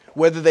God,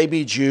 whether they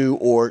be Jew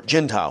or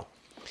Gentile.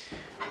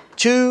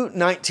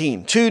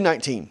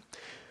 2:19.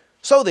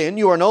 So then,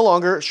 you are no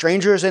longer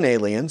strangers and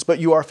aliens, but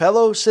you are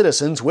fellow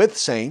citizens with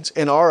saints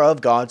and are of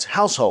God's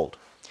household,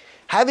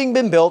 having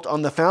been built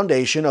on the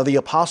foundation of the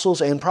apostles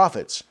and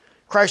prophets,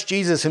 Christ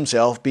Jesus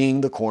himself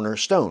being the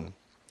cornerstone,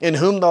 in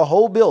whom the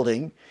whole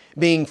building,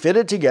 being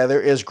fitted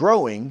together, is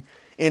growing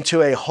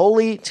into a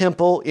holy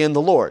temple in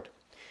the Lord,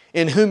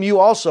 in whom you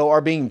also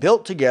are being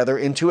built together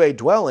into a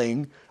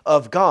dwelling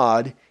of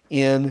God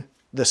in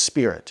the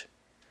Spirit.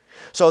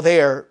 So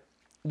there,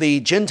 the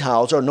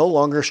Gentiles are no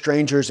longer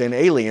strangers and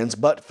aliens,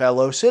 but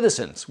fellow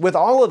citizens with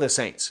all of the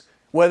saints,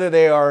 whether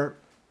they are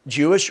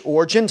Jewish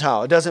or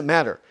Gentile, it doesn't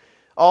matter.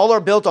 All are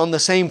built on the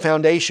same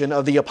foundation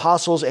of the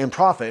apostles and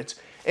prophets.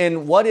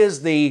 And what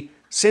is the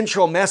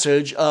central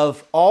message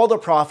of all the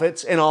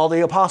prophets and all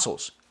the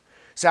apostles?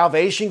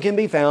 Salvation can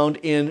be found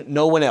in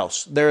no one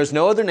else. There is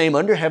no other name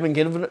under heaven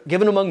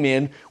given among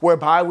men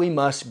whereby we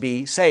must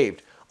be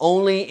saved.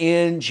 Only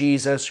in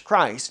Jesus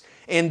Christ.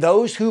 And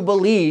those who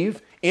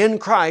believe in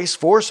Christ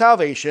for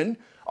salvation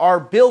are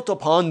built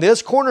upon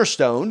this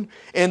cornerstone,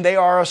 and they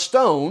are a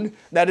stone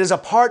that is a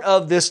part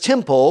of this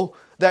temple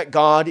that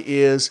God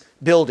is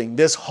building,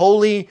 this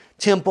holy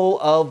temple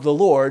of the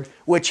Lord,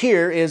 which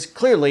here is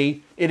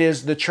clearly, it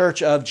is the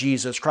church of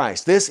Jesus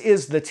Christ. This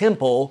is the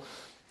temple,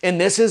 and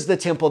this is the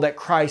temple that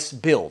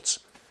Christ builds,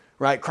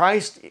 right?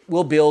 Christ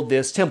will build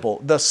this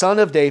temple. The Son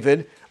of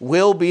David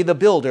will be the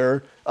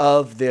builder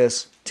of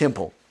this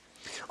temple.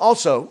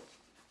 Also,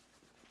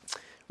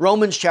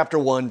 Romans chapter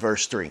 1,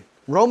 verse 3.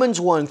 Romans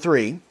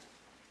 1:3.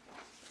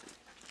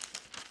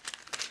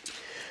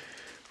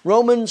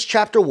 Romans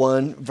chapter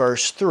 1,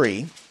 verse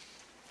 3.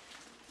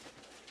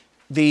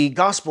 The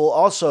gospel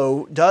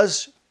also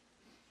does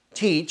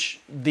teach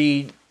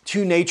the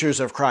two natures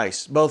of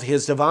Christ, both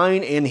his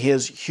divine and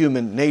his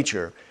human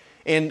nature.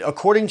 And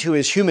according to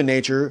his human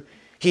nature,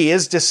 he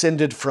is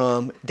descended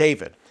from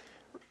David.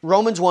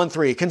 Romans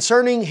 1:3,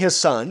 concerning his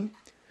son,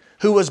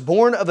 who was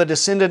born of a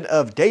descendant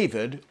of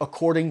David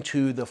according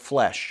to the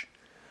flesh.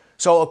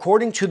 So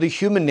according to the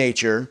human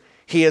nature,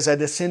 he is a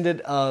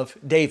descendant of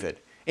David.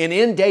 And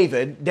in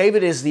David,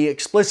 David is the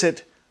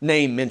explicit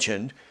name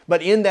mentioned,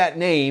 but in that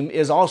name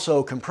is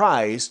also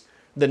comprised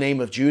the name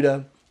of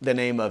Judah, the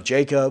name of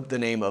Jacob, the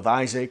name of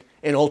Isaac,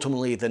 and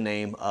ultimately the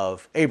name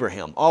of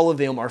Abraham. All of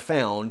them are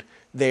found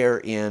there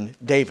in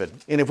David.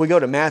 And if we go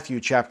to Matthew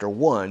chapter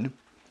 1,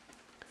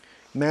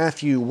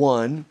 Matthew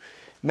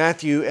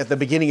at the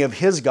beginning of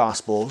his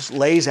Gospels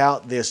lays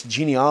out this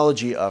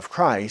genealogy of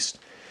Christ,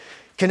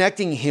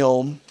 connecting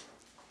him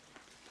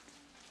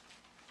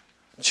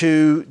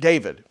to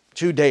David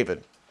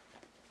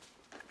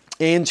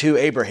and to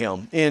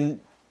Abraham.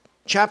 In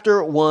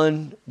chapter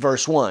 1,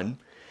 verse 1,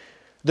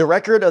 the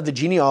record of the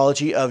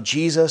genealogy of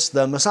Jesus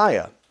the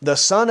Messiah, the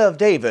son of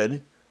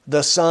David,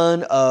 the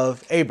son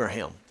of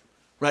Abraham.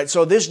 Right?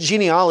 So this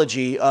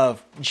genealogy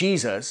of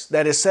Jesus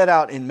that is set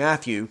out in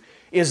Matthew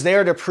is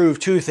there to prove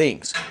two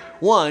things.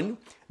 One,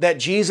 that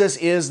Jesus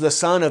is the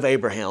son of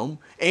Abraham,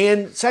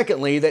 and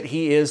secondly, that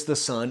he is the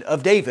son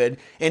of David,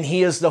 and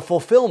he is the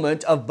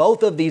fulfillment of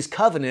both of these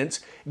covenants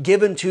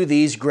given to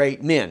these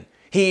great men.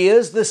 He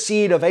is the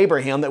seed of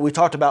Abraham that we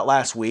talked about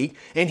last week,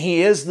 and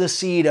he is the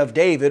seed of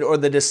David, or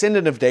the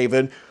descendant of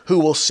David, who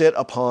will sit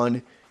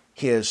upon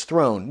his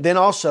throne. Then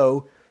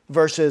also,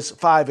 verses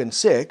 5 and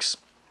 6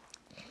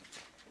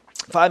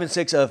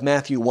 of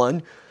Matthew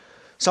 1,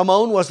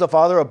 Salmon was the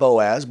father of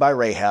Boaz by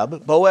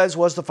Rahab. Boaz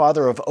was the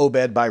father of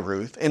Obed by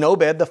Ruth, and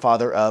Obed the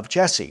father of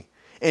Jesse.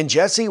 And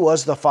Jesse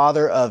was the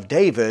father of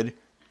David,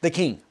 the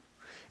king.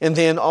 And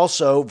then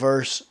also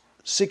verse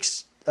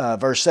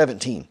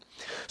 17.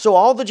 So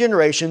all the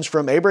generations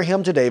from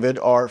Abraham to David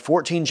are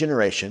 14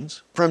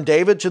 generations. From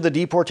David to the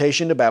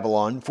deportation to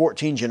Babylon,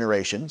 14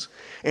 generations.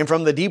 And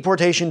from the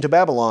deportation to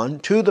Babylon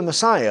to the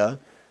Messiah,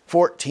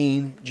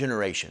 14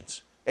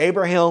 generations.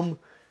 Abraham,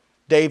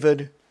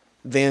 David,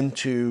 then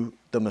to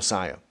the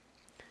Messiah.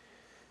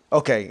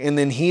 Okay, and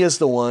then he is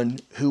the one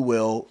who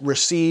will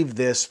receive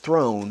this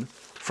throne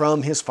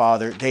from his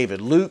father David.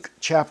 Luke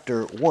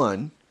chapter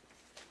 1.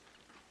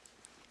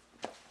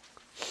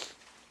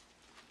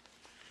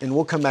 And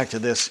we'll come back to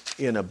this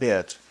in a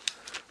bit.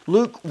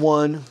 Luke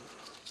 1,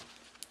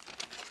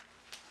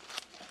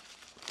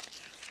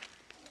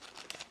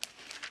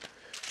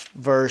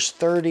 verse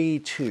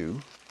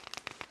 32.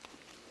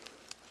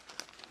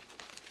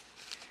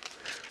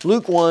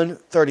 Luke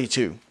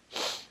 1:32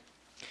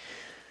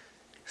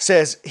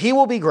 says, He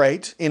will be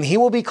great, and he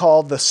will be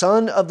called the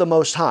Son of the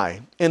Most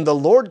High, and the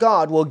Lord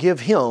God will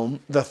give him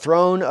the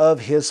throne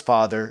of his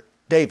father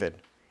David,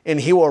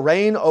 and he will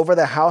reign over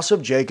the house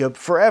of Jacob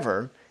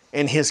forever,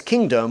 and his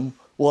kingdom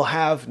will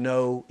have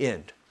no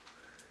end.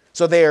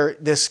 So there,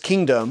 this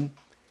kingdom,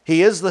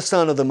 he is the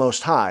Son of the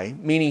Most High,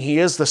 meaning he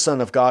is the Son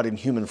of God in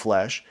human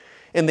flesh,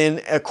 and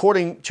then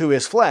according to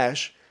his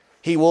flesh,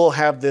 he will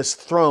have this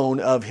throne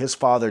of his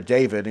father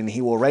David, and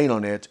he will reign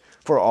on it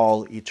for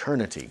all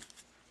eternity.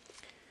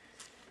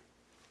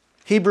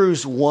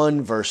 Hebrews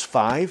 1 verse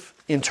 5,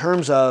 in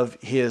terms of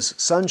his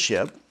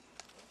sonship.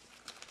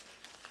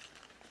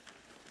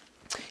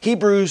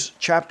 Hebrews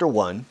chapter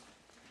 1,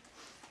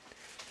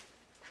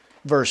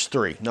 verse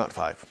 3, not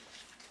 5.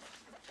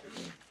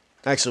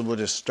 Actually, we'll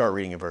just start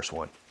reading in verse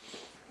 1.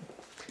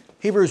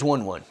 Hebrews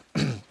 1:1.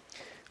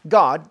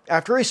 God,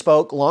 after he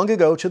spoke long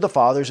ago to the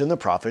fathers and the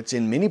prophets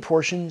in many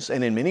portions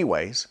and in many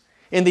ways,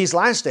 in these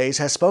last days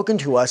has spoken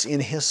to us in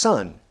his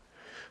Son,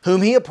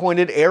 whom he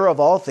appointed heir of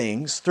all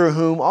things, through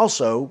whom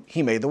also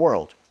he made the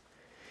world.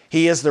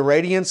 He is the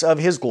radiance of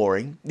his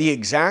glory, the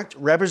exact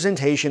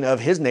representation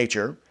of his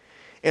nature,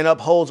 and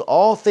upholds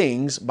all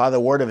things by the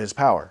word of his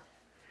power.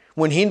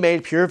 When he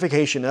made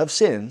purification of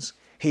sins,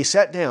 he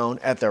sat down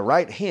at the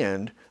right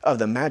hand of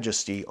the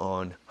majesty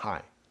on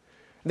high.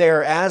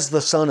 There, as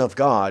the Son of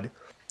God,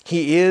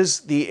 he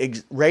is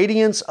the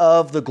radiance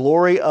of the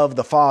glory of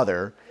the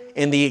Father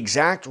and the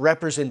exact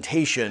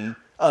representation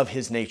of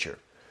his nature.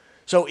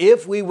 So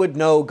if we would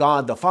know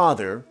God the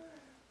Father,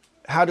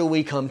 how do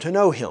we come to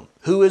know him?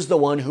 Who is the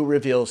one who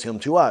reveals him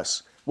to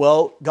us?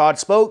 Well, God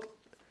spoke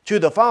to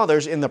the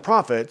fathers in the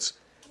prophets,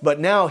 but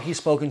now he's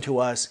spoken to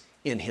us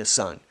in his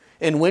Son.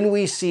 And when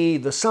we see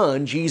the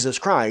Son, Jesus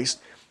Christ,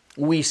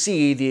 we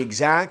see the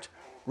exact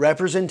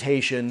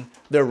representation,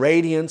 the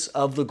radiance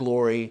of the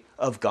glory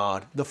of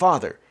God the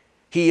Father.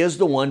 He is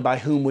the one by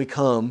whom we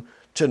come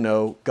to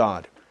know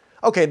God.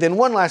 Okay, then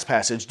one last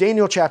passage,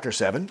 Daniel chapter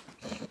 7.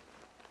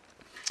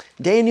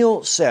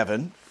 Daniel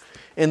 7,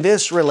 and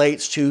this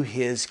relates to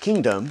his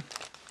kingdom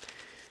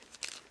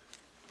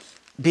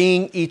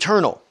being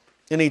eternal,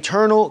 an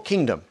eternal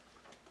kingdom.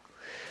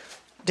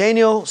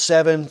 Daniel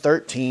 7,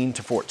 13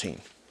 to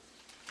 14.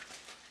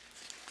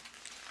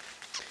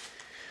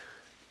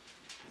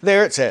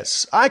 There it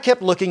says, I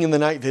kept looking in the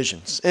night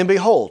visions, and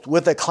behold,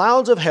 with the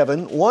clouds of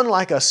heaven, one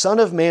like a son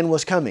of man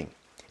was coming.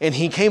 And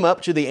he came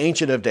up to the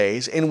Ancient of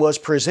Days, and was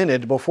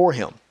presented before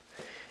him.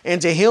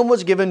 And to him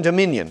was given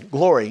dominion,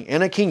 glory,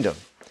 and a kingdom,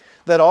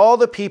 that all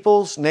the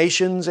peoples,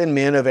 nations, and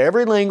men of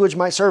every language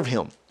might serve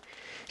him.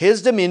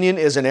 His dominion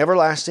is an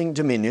everlasting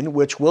dominion,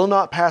 which will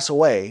not pass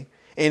away,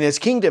 and his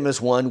kingdom is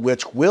one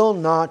which will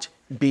not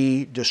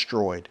be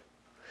destroyed.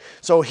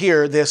 So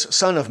here, this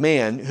Son of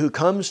Man who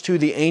comes to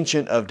the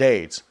Ancient of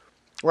Days,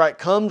 right,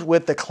 comes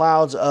with the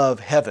clouds of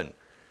heaven.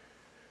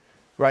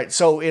 Right,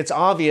 so it's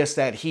obvious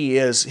that he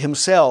is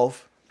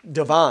himself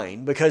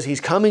divine because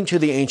he's coming to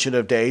the Ancient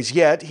of Days,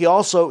 yet he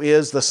also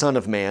is the Son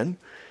of Man,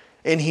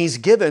 and he's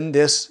given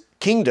this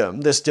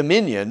kingdom, this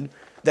dominion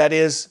that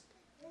is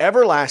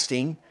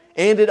everlasting,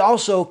 and it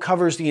also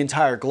covers the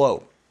entire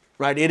globe.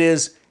 Right, it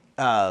is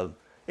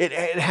it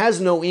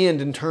has no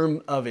end in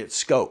terms of its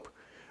scope.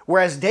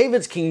 Whereas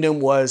David's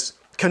kingdom was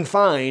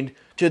confined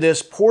to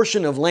this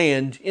portion of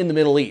land in the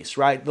Middle East,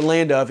 right, the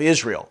land of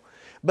Israel.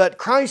 But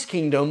Christ's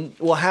kingdom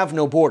will have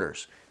no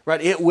borders,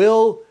 right? It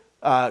will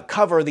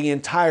cover the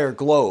entire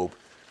globe,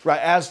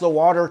 right? As the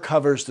water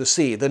covers the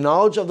sea. The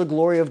knowledge of the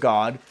glory of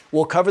God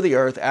will cover the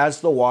earth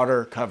as the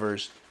water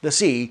covers the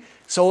sea.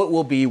 So it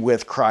will be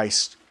with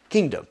Christ's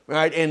kingdom,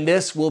 right? And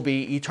this will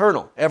be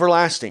eternal,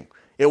 everlasting.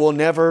 It will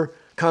never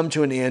come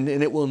to an end,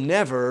 and it will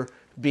never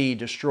be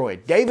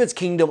destroyed. David's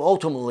kingdom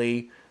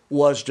ultimately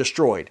was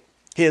destroyed.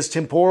 His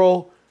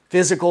temporal,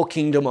 physical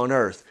kingdom on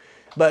earth.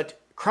 But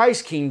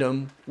Christ's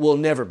kingdom will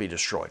never be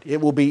destroyed.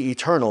 It will be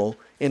eternal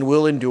and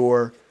will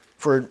endure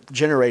for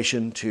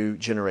generation to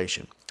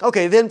generation.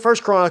 Okay, then 1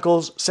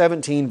 Chronicles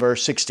 17,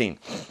 verse 16.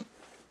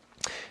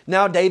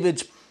 Now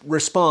David's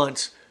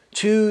response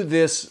to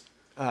this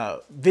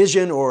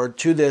vision or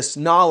to this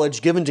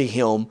knowledge given to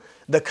him,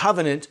 the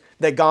covenant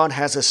that God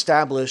has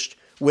established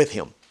with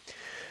him.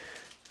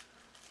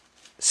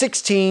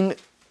 16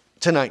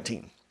 to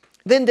 19.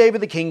 Then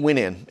David the king went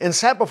in and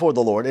sat before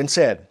the Lord and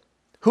said,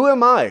 Who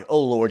am I, O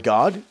Lord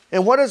God,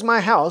 and what is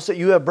my house that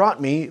you have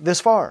brought me this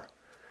far?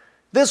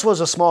 This was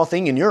a small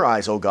thing in your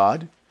eyes, O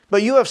God,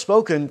 but you have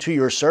spoken to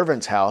your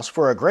servant's house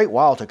for a great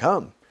while to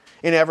come,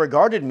 and have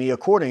regarded me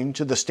according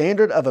to the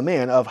standard of a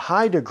man of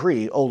high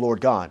degree, O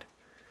Lord God.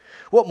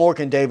 What more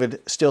can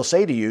David still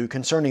say to you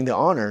concerning the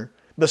honor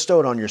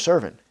bestowed on your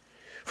servant?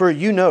 For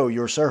you know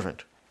your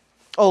servant.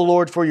 O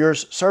Lord, for your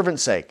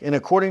servant's sake, and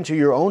according to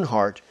your own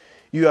heart,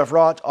 you have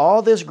wrought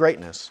all this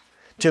greatness,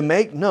 to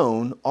make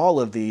known all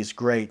of these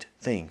great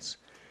things.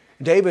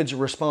 David's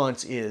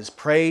response is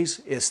praise,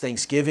 is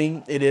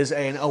thanksgiving. It is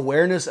an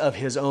awareness of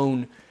his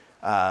own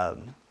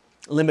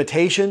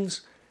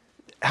limitations,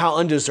 how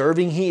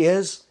undeserving he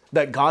is,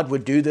 that God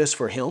would do this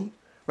for him.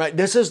 Right?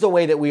 This is the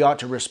way that we ought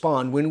to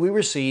respond when we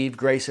receive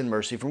grace and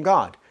mercy from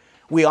God.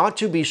 We ought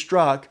to be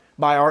struck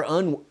by our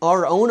own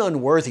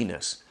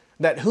unworthiness.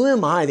 That who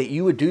am I that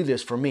you would do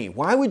this for me?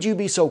 Why would you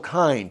be so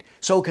kind,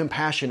 so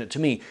compassionate to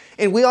me?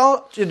 And we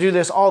ought to do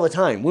this all the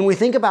time. When we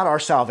think about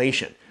our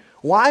salvation,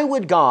 why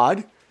would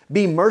God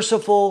be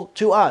merciful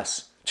to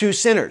us, to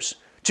sinners,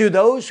 to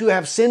those who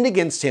have sinned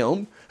against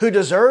Him, who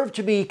deserve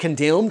to be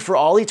condemned for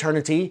all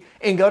eternity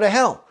and go to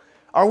hell?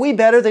 Are we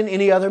better than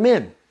any other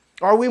men?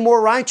 Are we more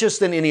righteous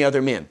than any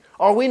other men?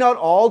 Are we not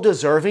all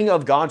deserving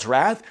of God's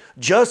wrath,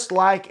 just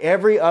like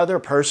every other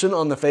person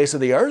on the face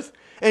of the earth?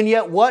 And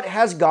yet what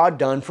has God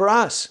done for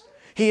us?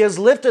 He has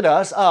lifted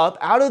us up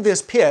out of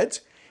this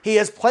pit. He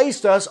has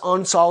placed us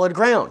on solid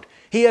ground.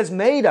 He has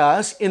made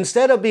us,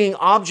 instead of being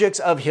objects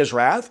of His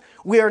wrath,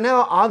 we are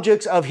now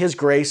objects of His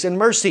grace and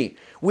mercy.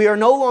 We are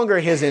no longer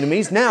His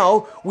enemies.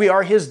 Now we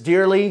are His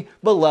dearly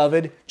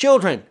beloved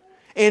children.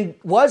 And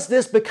was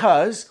this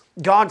because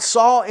God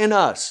saw in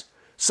us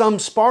some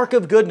spark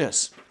of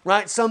goodness,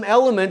 right? Some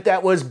element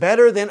that was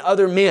better than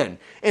other men.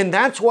 And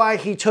that's why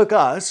He took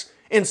us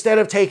instead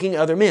of taking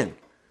other men.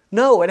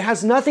 No, it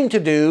has nothing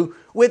to do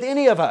with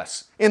any of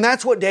us. And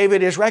that's what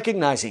David is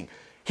recognizing.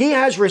 He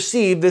has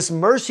received this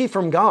mercy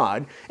from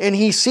God, and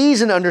he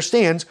sees and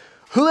understands,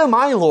 who am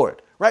I,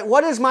 Lord? Right?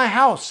 What is my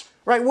house?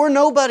 Right? We're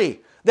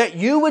nobody. That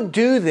you would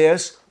do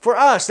this for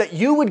us, that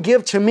you would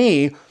give to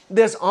me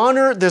this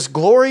honor, this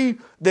glory,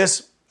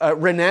 this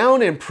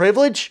renown and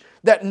privilege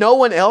that no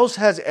one else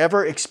has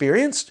ever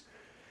experienced.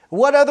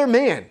 What other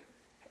man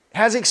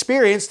has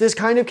experienced this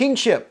kind of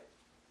kingship?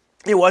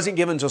 It wasn't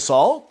given to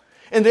Saul.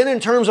 And then in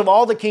terms of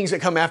all the kings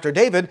that come after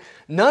David,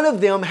 none of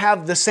them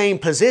have the same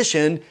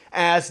position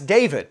as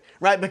David,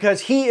 right?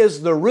 Because he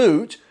is the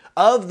root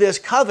of this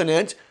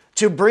covenant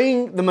to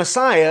bring the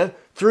Messiah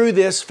through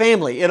this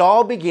family. It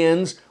all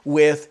begins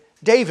with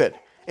David.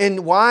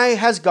 And why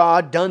has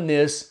God done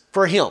this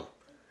for him?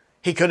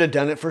 He could have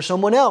done it for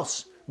someone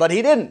else, but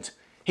he didn't.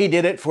 He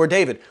did it for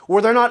David.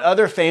 Were there not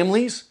other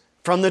families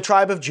from the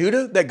tribe of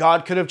Judah that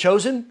God could have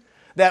chosen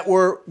that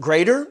were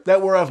greater,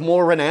 that were of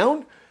more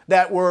renown,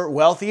 that were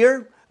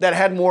wealthier, that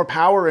had more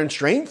power and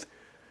strength?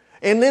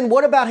 And then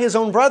what about his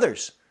own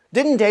brothers?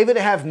 Didn't David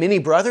have many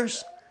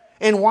brothers?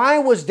 And why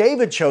was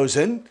David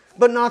chosen,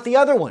 but not the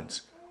other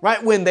ones?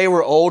 Right? When they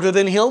were older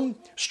than him,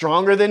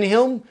 stronger than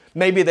him,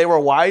 maybe they were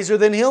wiser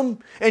than him,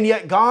 and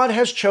yet God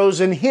has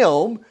chosen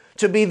him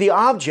to be the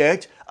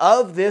object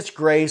of this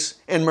grace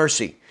and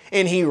mercy.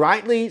 And he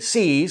rightly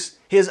sees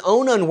his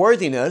own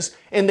unworthiness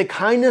in the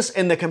kindness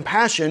and the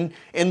compassion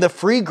and the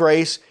free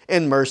grace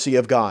and mercy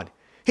of God.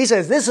 He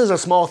says, this is a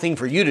small thing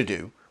for you to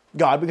do,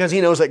 God, because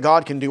he knows that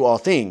God can do all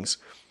things.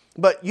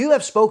 But you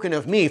have spoken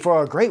of me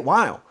for a great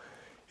while.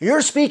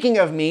 You're speaking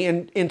of me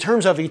in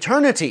terms of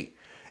eternity.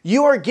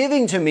 You are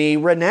giving to me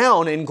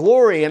renown and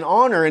glory and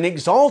honor and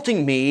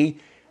exalting me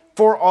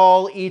for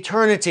all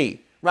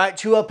eternity, right?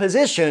 To a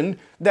position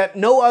that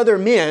no other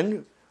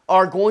men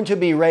are going to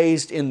be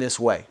raised in this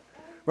way,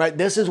 right?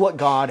 This is what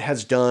God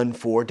has done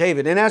for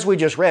David. And as we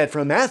just read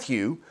from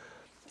Matthew,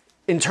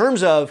 in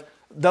terms of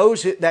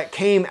those that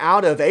came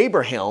out of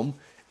Abraham,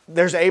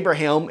 there's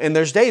Abraham and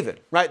there's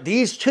David, right?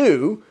 These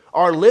two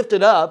are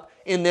lifted up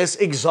in this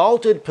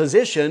exalted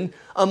position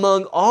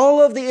among all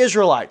of the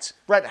Israelites,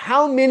 right?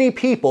 How many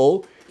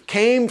people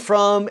came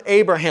from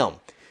Abraham?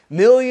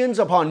 Millions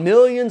upon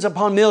millions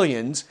upon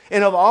millions.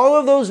 And of all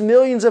of those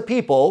millions of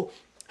people,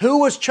 who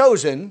was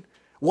chosen,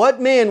 what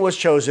man was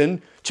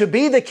chosen to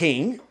be the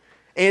king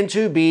and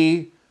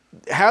to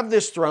have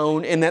this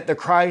throne, and that the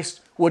Christ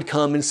would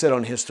come and sit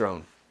on his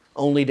throne?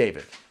 Only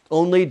David.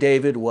 Only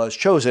David was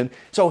chosen.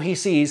 So he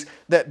sees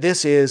that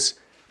this is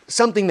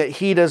something that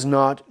he does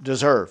not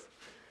deserve.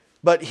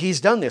 But he's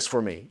done this for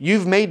me.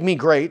 You've made me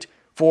great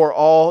for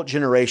all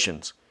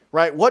generations,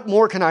 right? What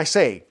more can I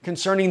say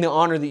concerning the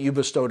honor that you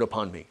bestowed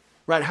upon me,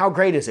 right? How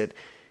great is it?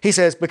 He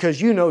says,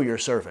 because you know your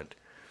servant.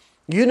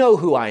 You know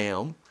who I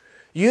am.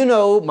 You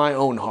know my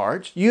own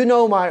heart. You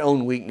know my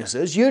own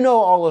weaknesses. You know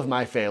all of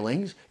my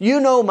failings. You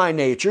know my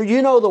nature.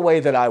 You know the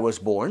way that I was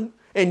born.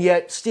 And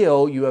yet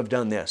still you have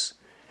done this.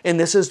 And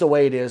this is the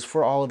way it is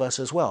for all of us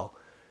as well.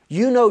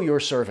 You know your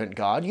servant,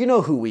 God. You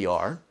know who we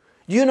are.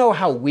 You know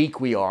how weak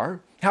we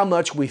are, how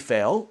much we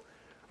fail,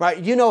 right?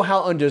 You know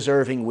how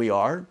undeserving we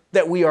are,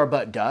 that we are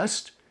but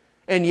dust.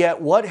 And yet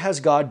what has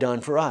God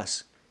done for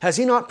us? Has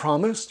he not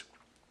promised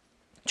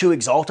to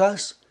exalt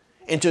us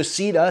and to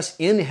seat us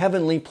in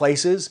heavenly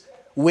places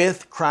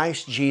with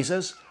Christ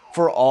Jesus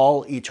for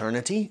all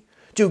eternity?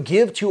 To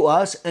give to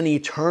us an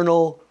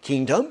eternal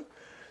kingdom?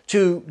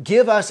 To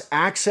give us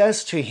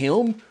access to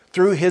him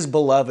through his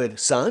beloved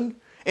Son?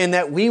 And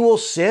that we will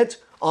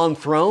sit on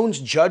thrones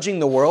judging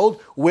the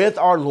world with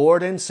our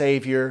Lord and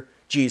Savior,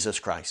 Jesus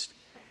Christ.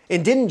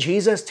 And didn't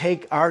Jesus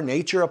take our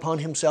nature upon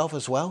himself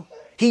as well?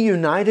 He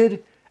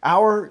united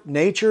our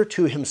nature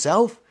to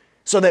himself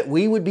so that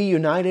we would be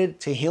united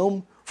to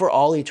him for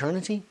all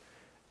eternity.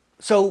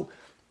 So,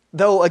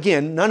 though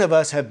again, none of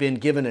us have been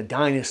given a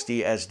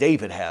dynasty as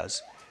David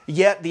has,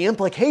 yet the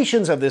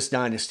implications of this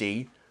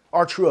dynasty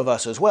are true of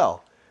us as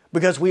well,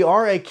 because we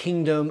are a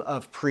kingdom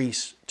of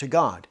priests to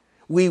God.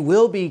 We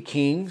will be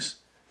kings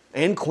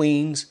and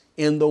queens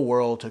in the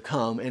world to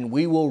come, and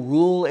we will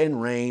rule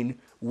and reign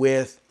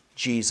with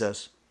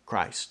Jesus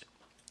Christ.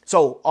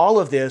 So all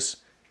of this,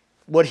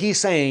 what he's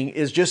saying,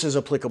 is just as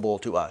applicable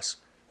to us.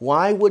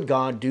 Why would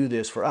God do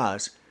this for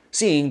us,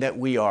 seeing that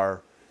we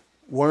are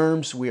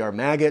worms, we are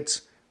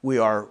maggots, we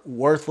are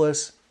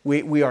worthless,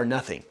 we are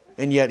nothing?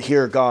 And yet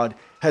here God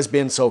has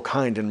been so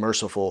kind and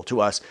merciful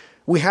to us.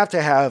 We have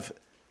to have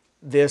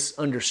this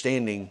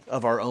understanding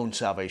of our own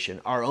salvation,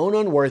 our own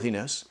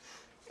unworthiness,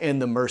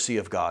 and the mercy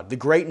of God, the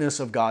greatness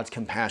of God's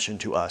compassion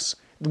to us.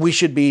 We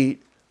should be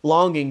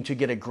longing to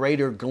get a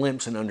greater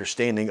glimpse and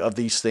understanding of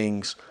these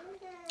things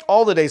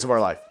all the days of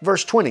our life.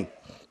 Verse 20.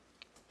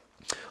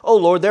 O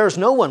Lord, there is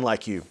no one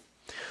like you,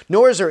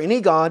 nor is there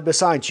any God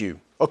besides you,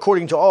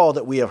 according to all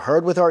that we have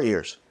heard with our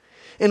ears.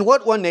 And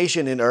what one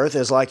nation in earth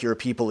is like your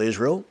people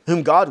Israel,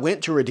 whom God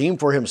went to redeem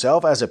for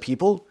himself as a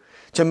people,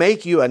 to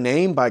make you a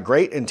name by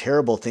great and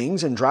terrible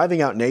things, and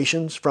driving out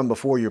nations from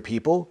before your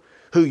people,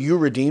 who you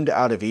redeemed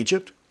out of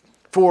Egypt?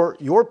 For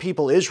your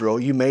people Israel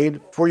you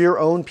made for your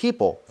own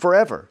people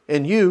forever,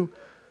 and you,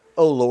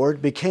 O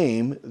Lord,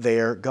 became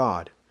their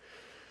God.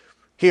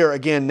 Here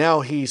again, now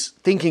he's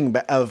thinking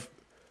of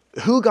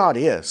who God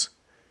is.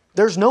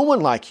 There's no one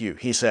like you,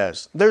 he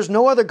says. There's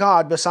no other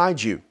God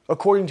besides you,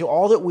 according to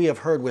all that we have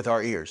heard with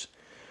our ears.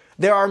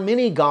 There are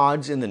many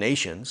gods in the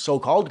nations,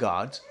 so-called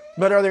gods,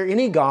 but are there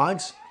any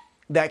gods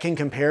that can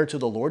compare to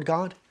the Lord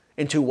God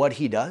and to what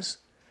he does?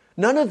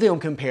 None of them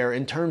compare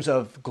in terms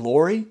of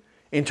glory,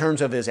 in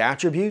terms of his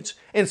attributes,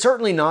 and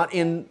certainly not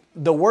in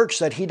the works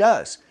that he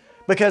does.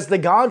 Because the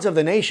gods of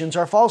the nations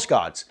are false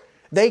gods.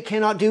 They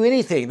cannot do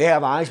anything. They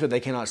have eyes, but they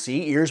cannot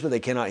see, ears, but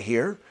they cannot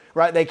hear,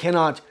 right? They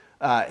cannot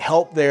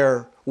help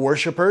their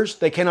worshipers.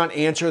 They cannot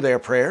answer their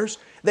prayers.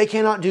 They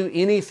cannot do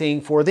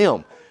anything for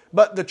them.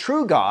 But the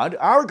true God,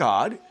 our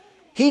God,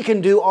 He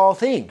can do all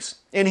things.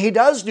 And He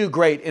does do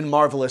great and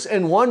marvelous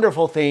and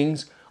wonderful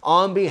things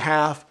on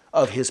behalf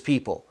of His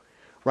people.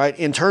 Right?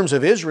 In terms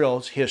of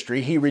Israel's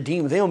history, He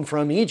redeemed them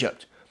from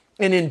Egypt.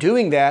 And in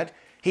doing that,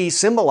 He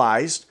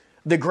symbolized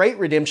the great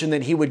redemption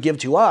that He would give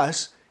to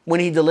us when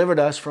He delivered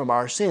us from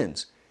our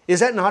sins. Is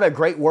that not a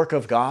great work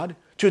of God,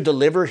 to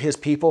deliver His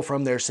people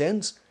from their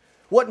sins?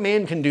 What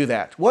man can do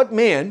that? What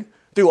man,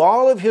 through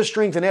all of his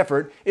strength and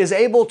effort, is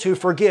able to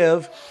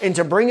forgive and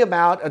to bring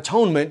about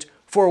atonement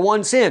for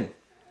one sin?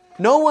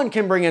 No one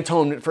can bring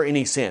atonement for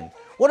any sin.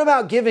 What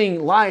about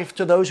giving life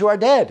to those who are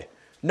dead?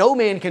 No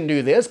man can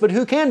do this, but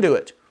who can do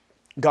it?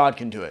 God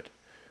can do it.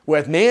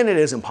 With man it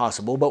is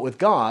impossible, but with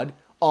God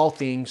all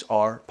things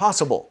are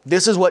possible.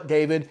 This is what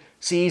David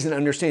sees and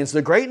understands,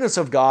 the greatness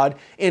of God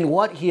in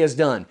what He has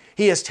done.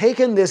 He has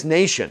taken this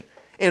nation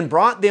and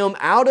brought them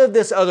out of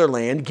this other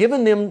land,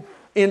 given them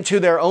into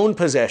their own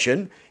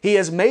possession. He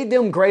has made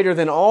them greater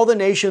than all the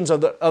nations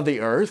of the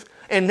earth.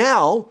 And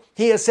now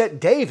He has set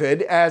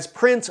David as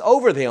prince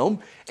over them.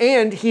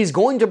 And He's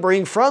going to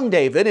bring from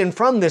David and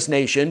from this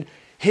nation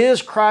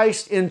His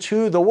Christ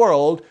into the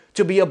world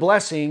to be a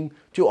blessing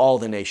to all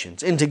the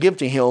nations and to give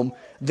to Him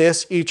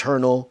this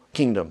eternal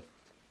kingdom.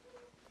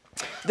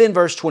 Then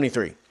verse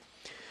 23.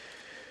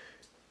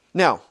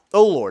 Now,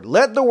 O Lord,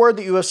 let the word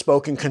that You have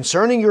spoken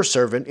concerning Your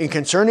servant and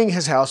concerning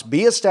his house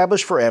be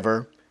established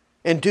forever,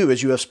 and do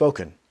as You have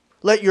spoken.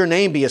 Let Your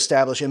name be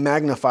established and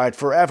magnified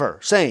forever,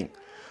 saying,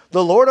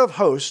 The Lord of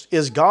hosts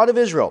is God of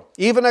Israel,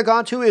 even a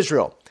God to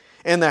Israel,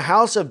 and the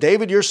house of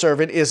David Your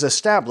servant is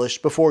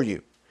established before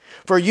You.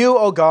 For You,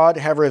 O God,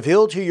 have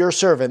revealed to Your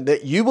servant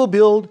that You will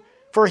build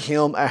for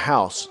him a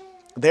house.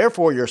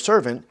 Therefore Your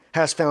servant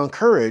has found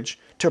courage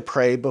to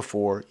pray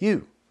before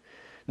You.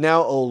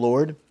 Now, O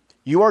Lord,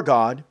 You are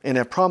God, and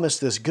have promised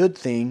this good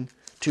thing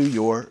to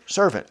Your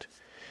servant.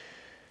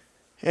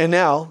 And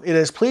now it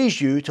has pleased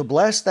You to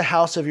bless the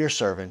house of Your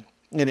servant,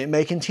 and it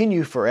may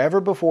continue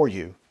forever before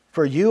You.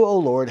 For You, O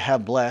Lord,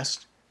 have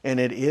blessed, and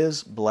it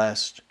is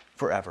blessed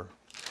forever.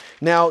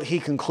 Now he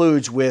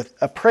concludes with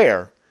a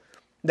prayer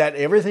that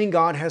everything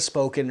God has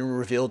spoken and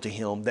revealed to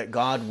him, that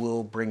God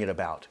will bring it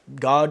about.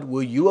 God,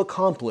 will You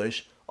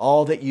accomplish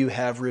all that You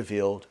have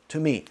revealed to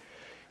me?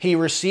 He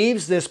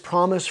receives this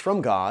promise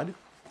from God,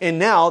 and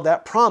now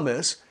that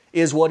promise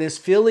is what is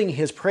filling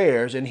his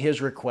prayers and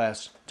his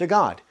requests to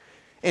God.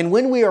 And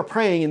when we are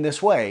praying in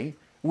this way,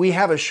 we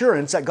have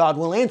assurance that God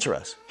will answer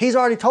us. He's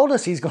already told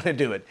us He's going to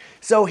do it.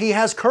 So he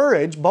has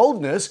courage,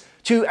 boldness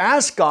to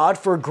ask God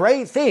for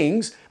great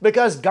things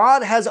because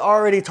God has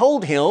already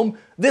told him,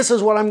 this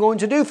is what I'm going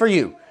to do for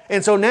you.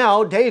 And so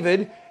now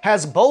David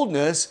has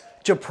boldness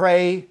to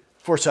pray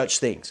for such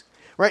things.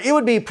 Right? It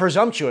would be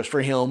presumptuous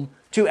for him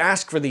to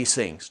ask for these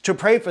things, to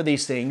pray for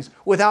these things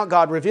without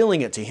God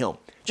revealing it to him.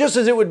 Just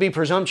as it would be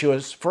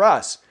presumptuous for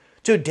us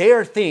to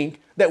dare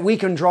think that we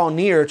can draw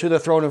near to the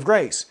throne of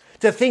grace,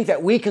 to think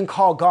that we can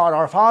call God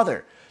our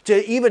Father,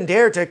 to even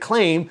dare to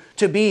claim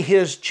to be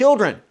His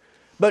children.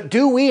 But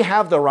do we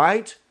have the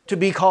right to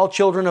be called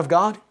children of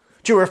God,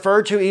 to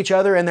refer to each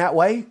other in that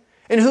way?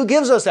 And who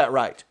gives us that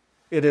right?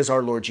 It is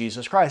our Lord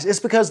Jesus Christ. It's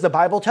because the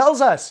Bible tells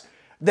us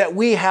that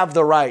we have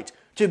the right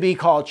to be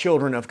called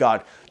children of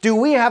God. Do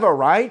we have a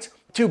right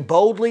to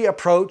boldly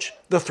approach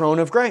the throne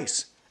of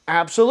grace?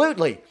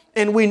 Absolutely.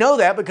 And we know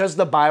that because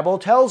the Bible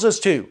tells us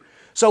to.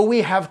 So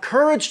we have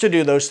courage to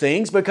do those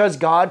things because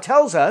God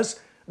tells us,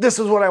 this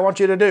is what I want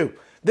you to do.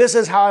 This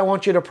is how I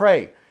want you to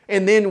pray.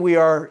 And then we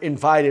are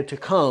invited to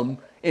come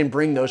and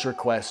bring those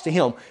requests to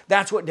Him.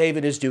 That's what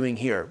David is doing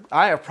here.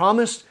 I have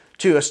promised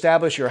to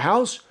establish Your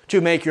house, to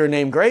make Your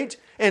name great.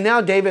 And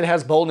now David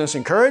has boldness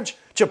and courage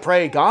to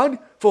pray, God,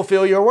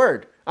 fulfill Your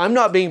word. I'm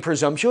not being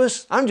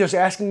presumptuous. I'm just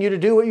asking You to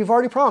do what You've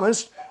already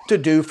promised to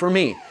do for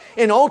me.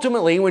 And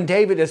ultimately, when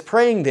David is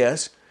praying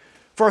this,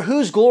 for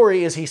whose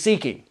glory is he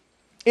seeking?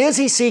 Is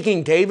he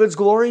seeking David's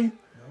glory,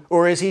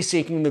 or is he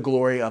seeking the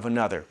glory of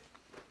another?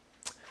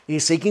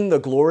 He's seeking the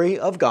glory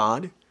of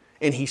God,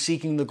 and he's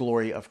seeking the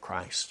glory of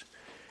Christ.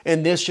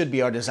 And this should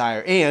be our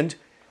desire. And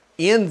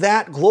in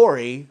that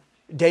glory,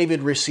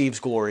 David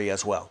receives glory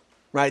as well.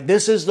 Right?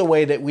 This is the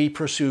way that we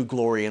pursue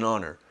glory and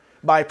honor.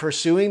 By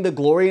pursuing the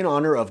glory and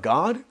honor of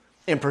God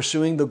and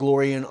pursuing the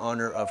glory and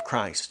honor of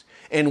Christ.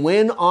 And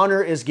when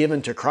honor is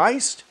given to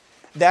Christ,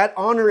 that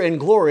honor and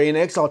glory and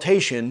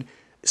exaltation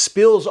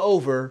spills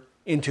over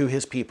into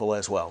His people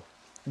as well.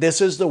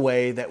 This is the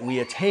way that we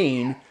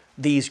attain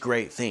these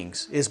great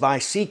things, is by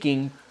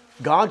seeking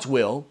God's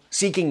will,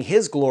 seeking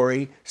His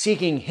glory,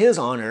 seeking His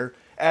honor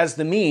as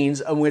the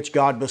means of which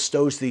God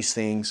bestows these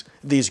things,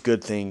 these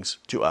good things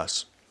to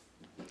us.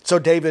 So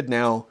David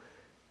now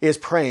is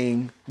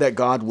praying that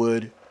God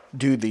would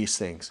do these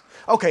things.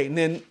 Okay, and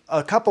then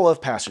a couple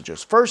of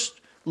passages. First,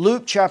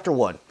 Luke chapter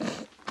 1.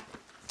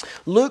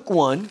 Luke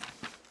 1,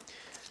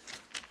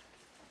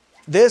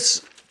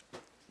 this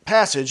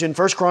passage in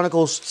 1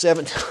 Chronicles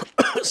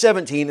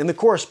 17 and the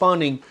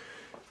corresponding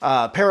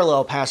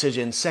parallel passage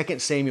in 2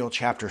 Samuel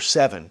chapter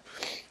 7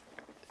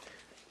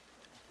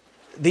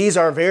 these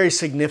are very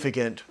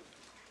significant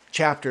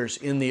chapters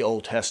in the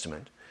Old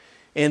Testament.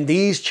 And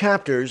these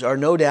chapters are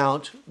no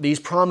doubt these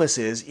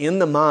promises in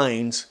the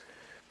minds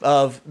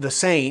of the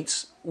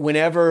saints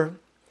whenever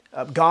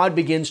God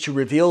begins to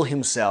reveal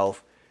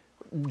himself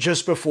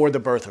just before the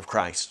birth of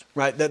Christ,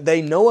 right? That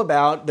they know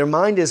about, their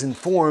mind is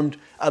informed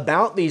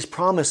about these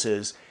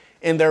promises,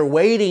 and they're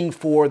waiting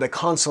for the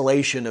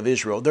consolation of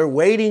Israel. They're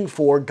waiting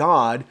for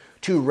God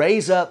to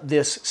raise up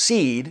this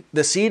seed,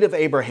 the seed of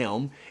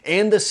Abraham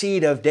and the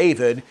seed of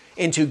David,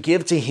 and to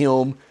give to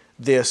him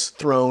this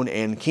throne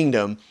and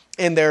kingdom.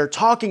 And they're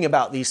talking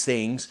about these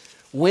things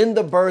when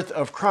the birth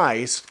of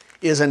Christ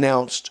is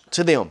announced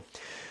to them.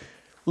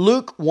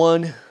 Luke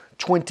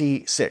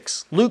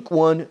 1:26. Luke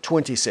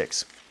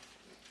 1:26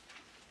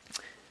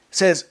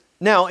 says,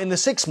 "Now in the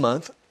 6th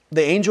month,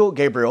 the angel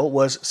Gabriel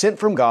was sent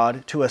from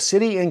God to a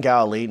city in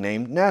Galilee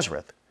named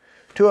Nazareth,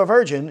 to a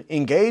virgin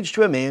engaged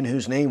to a man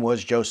whose name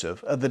was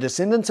Joseph, of the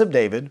descendants of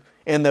David,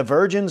 and the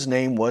virgin's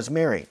name was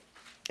Mary.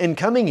 And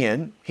coming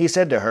in, he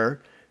said to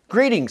her,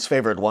 'Greetings,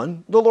 favored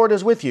one, the Lord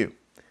is with you.'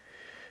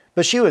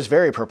 But she was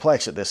very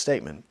perplexed at this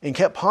statement, and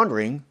kept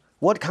pondering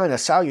what kind of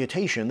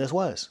salutation this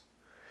was.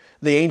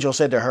 The angel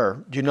said to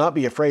her, 'Do not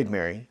be afraid,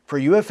 Mary, for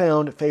you have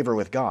found favor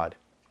with God.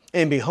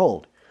 And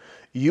behold,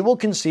 you will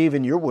conceive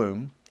in your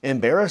womb,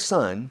 and bear a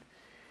son,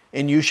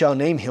 and you shall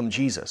name him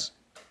Jesus.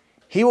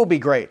 He will be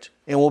great,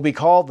 and will be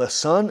called the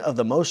Son of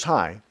the Most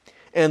High,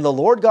 and the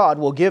Lord God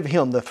will give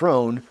him the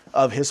throne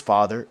of his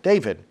father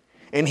David,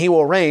 and he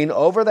will reign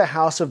over the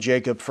house of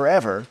Jacob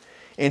forever,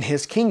 and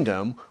his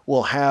kingdom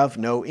will have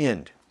no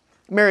end.'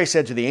 Mary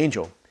said to the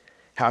angel,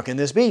 'How can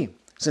this be,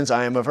 since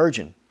I am a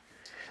virgin?'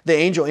 The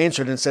angel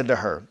answered and said to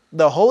her,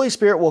 'The Holy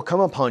Spirit will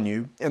come upon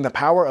you, and the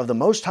power of the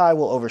Most High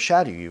will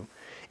overshadow you.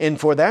 And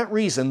for that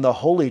reason the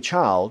Holy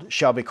Child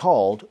shall be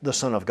called the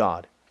Son of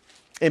God.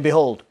 And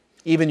behold,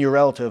 even your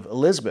relative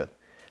Elizabeth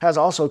has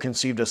also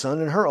conceived a son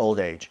in her old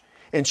age,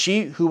 and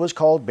she who was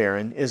called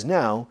barren is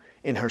now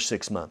in her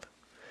 6th month.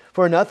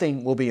 For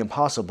nothing will be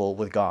impossible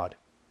with God.'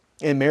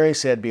 And Mary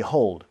said,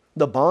 'Behold,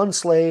 the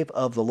bondslave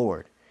of the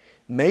Lord.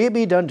 May it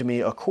be done to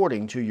me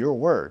according to your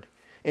word.'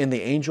 And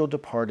the angel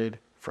departed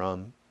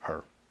from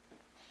her."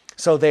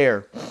 So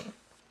there,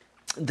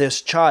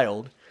 this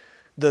child,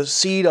 the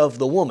seed of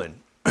the woman,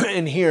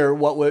 and here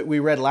what we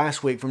read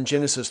last week from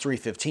Genesis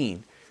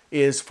 3:15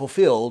 is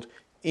fulfilled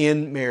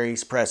in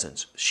Mary's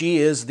presence. She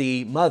is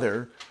the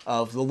mother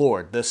of the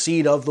Lord. The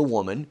seed of the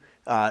woman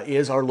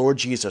is our Lord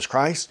Jesus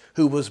Christ,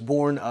 who was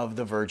born of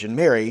the Virgin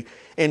Mary.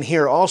 And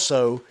here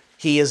also,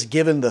 he is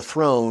given the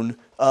throne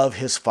of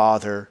his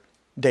father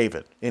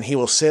David, and he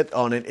will sit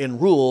on it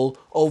and rule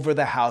over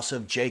the house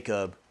of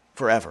Jacob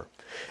forever.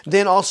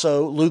 Then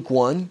also Luke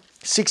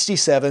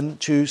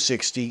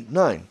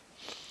 1:67-69.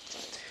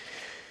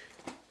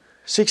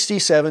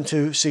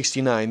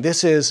 67-69.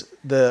 This is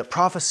the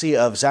prophecy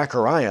of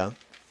Zechariah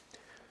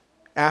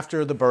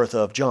after the birth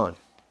of John.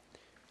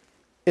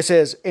 It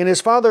says, "And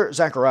his father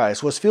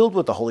Zacharias was filled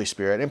with the Holy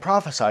Spirit and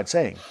prophesied,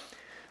 saying,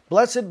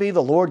 'Blessed be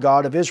the Lord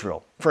God of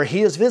Israel, for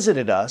he has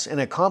visited us and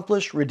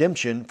accomplished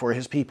redemption for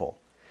his people,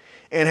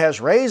 and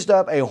has raised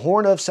up a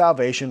horn of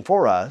salvation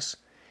for us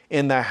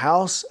in the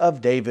house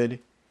of David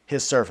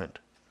his servant,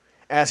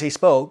 as he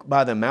spoke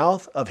by the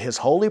mouth of his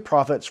holy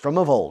prophets from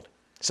of old,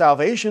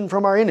 salvation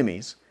from our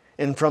enemies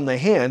and from the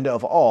hand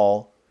of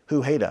all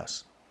who hate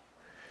us,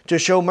 to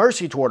show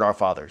mercy toward our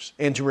fathers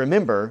and to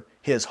remember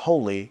his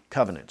holy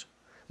covenant,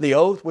 the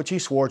oath which he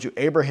swore to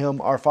Abraham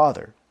our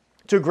father,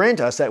 to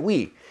grant us that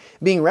we,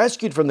 being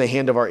rescued from the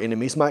hand of our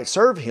enemies, might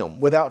serve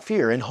him without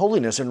fear in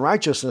holiness and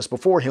righteousness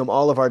before him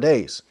all of our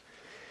days.'"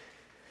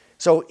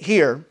 So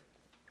here,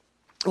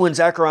 when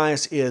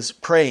Zacharias is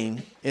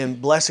praying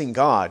and blessing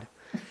God,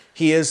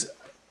 he is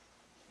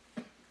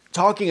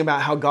talking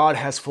about how God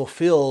has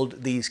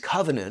fulfilled these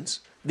covenants,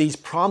 these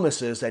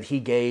promises that he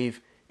gave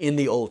in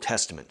the Old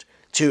Testament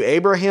to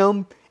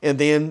Abraham and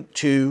then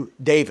to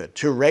David,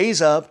 to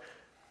raise up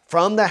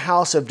from the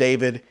house of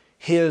David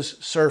his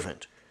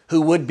servant,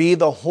 who would be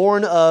the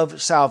horn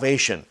of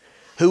salvation,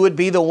 who would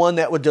be the one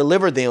that would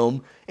deliver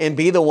them and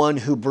be the one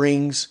who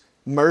brings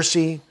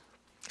mercy,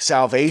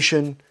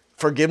 salvation,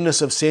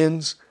 forgiveness of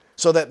sins,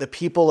 so that the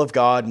people of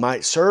God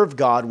might serve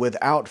God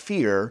without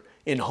fear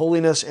in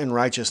holiness and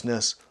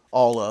righteousness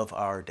all of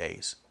our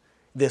days.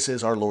 This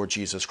is our Lord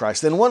Jesus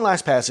Christ. Then one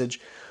last passage,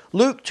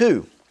 Luke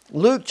 2.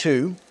 Luke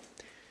 2,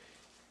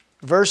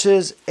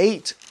 verses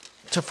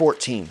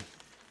 8-14.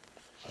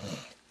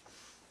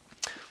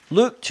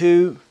 Luke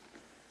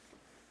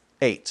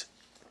 2:8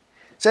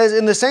 says,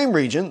 "In the same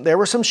region there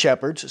were some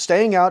shepherds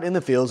staying out in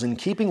the fields and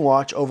keeping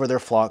watch over their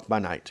flock by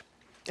night.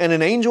 And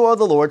an angel of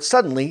the Lord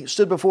suddenly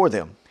stood before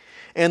them,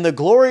 and the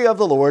glory of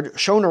the Lord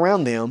shone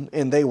around them,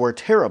 and they were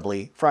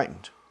terribly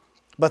frightened.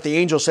 But the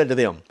angel said to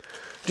them,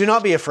 'Do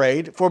not be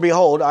afraid, for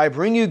behold, I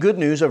bring you good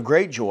news of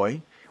great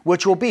joy,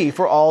 which will be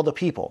for all the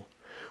people.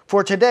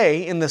 For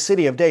today in the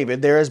city of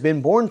David there has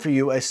been born for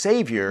you a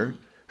Savior,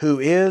 who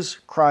is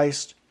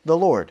Christ the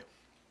Lord.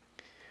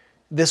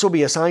 This will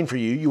be a sign for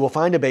you. You will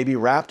find a baby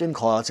wrapped in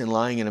cloths and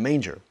lying in a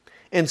manger.'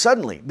 And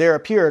suddenly there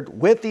appeared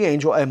with the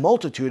angel a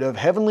multitude of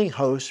heavenly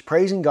hosts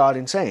praising God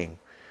and saying,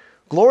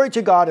 Glory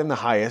to God in the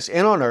highest,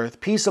 and on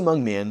earth peace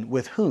among men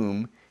with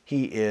whom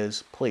he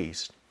is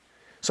pleased.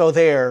 So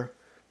there,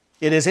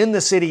 it is in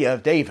the city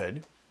of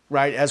David,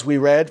 right, as we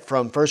read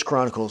from 1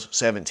 Chronicles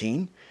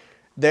 17,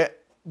 that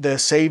the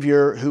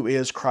Savior who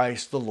is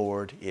Christ the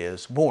Lord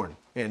is born.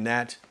 And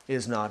that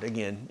is not,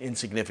 again,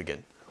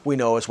 insignificant. We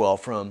know as well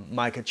from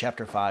Micah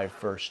chapter 5,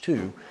 verse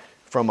 2,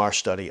 from our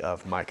study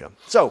of Micah.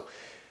 So,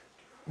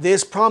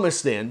 this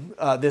promise then,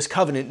 this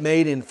covenant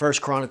made in 1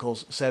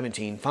 Chronicles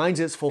 17, finds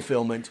its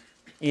fulfillment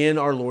in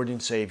our Lord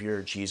and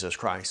Savior, Jesus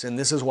Christ. And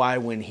this is why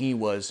when he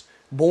was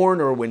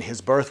born, or when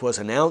his birth was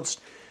announced,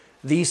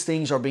 these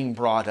things are being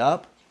brought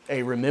up,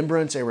 a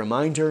remembrance, a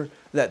reminder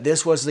that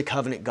this was the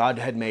covenant God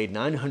had made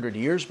 900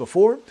 years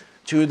before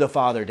to the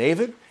father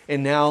David,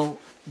 and now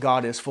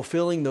God is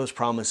fulfilling those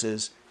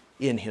promises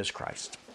in his Christ.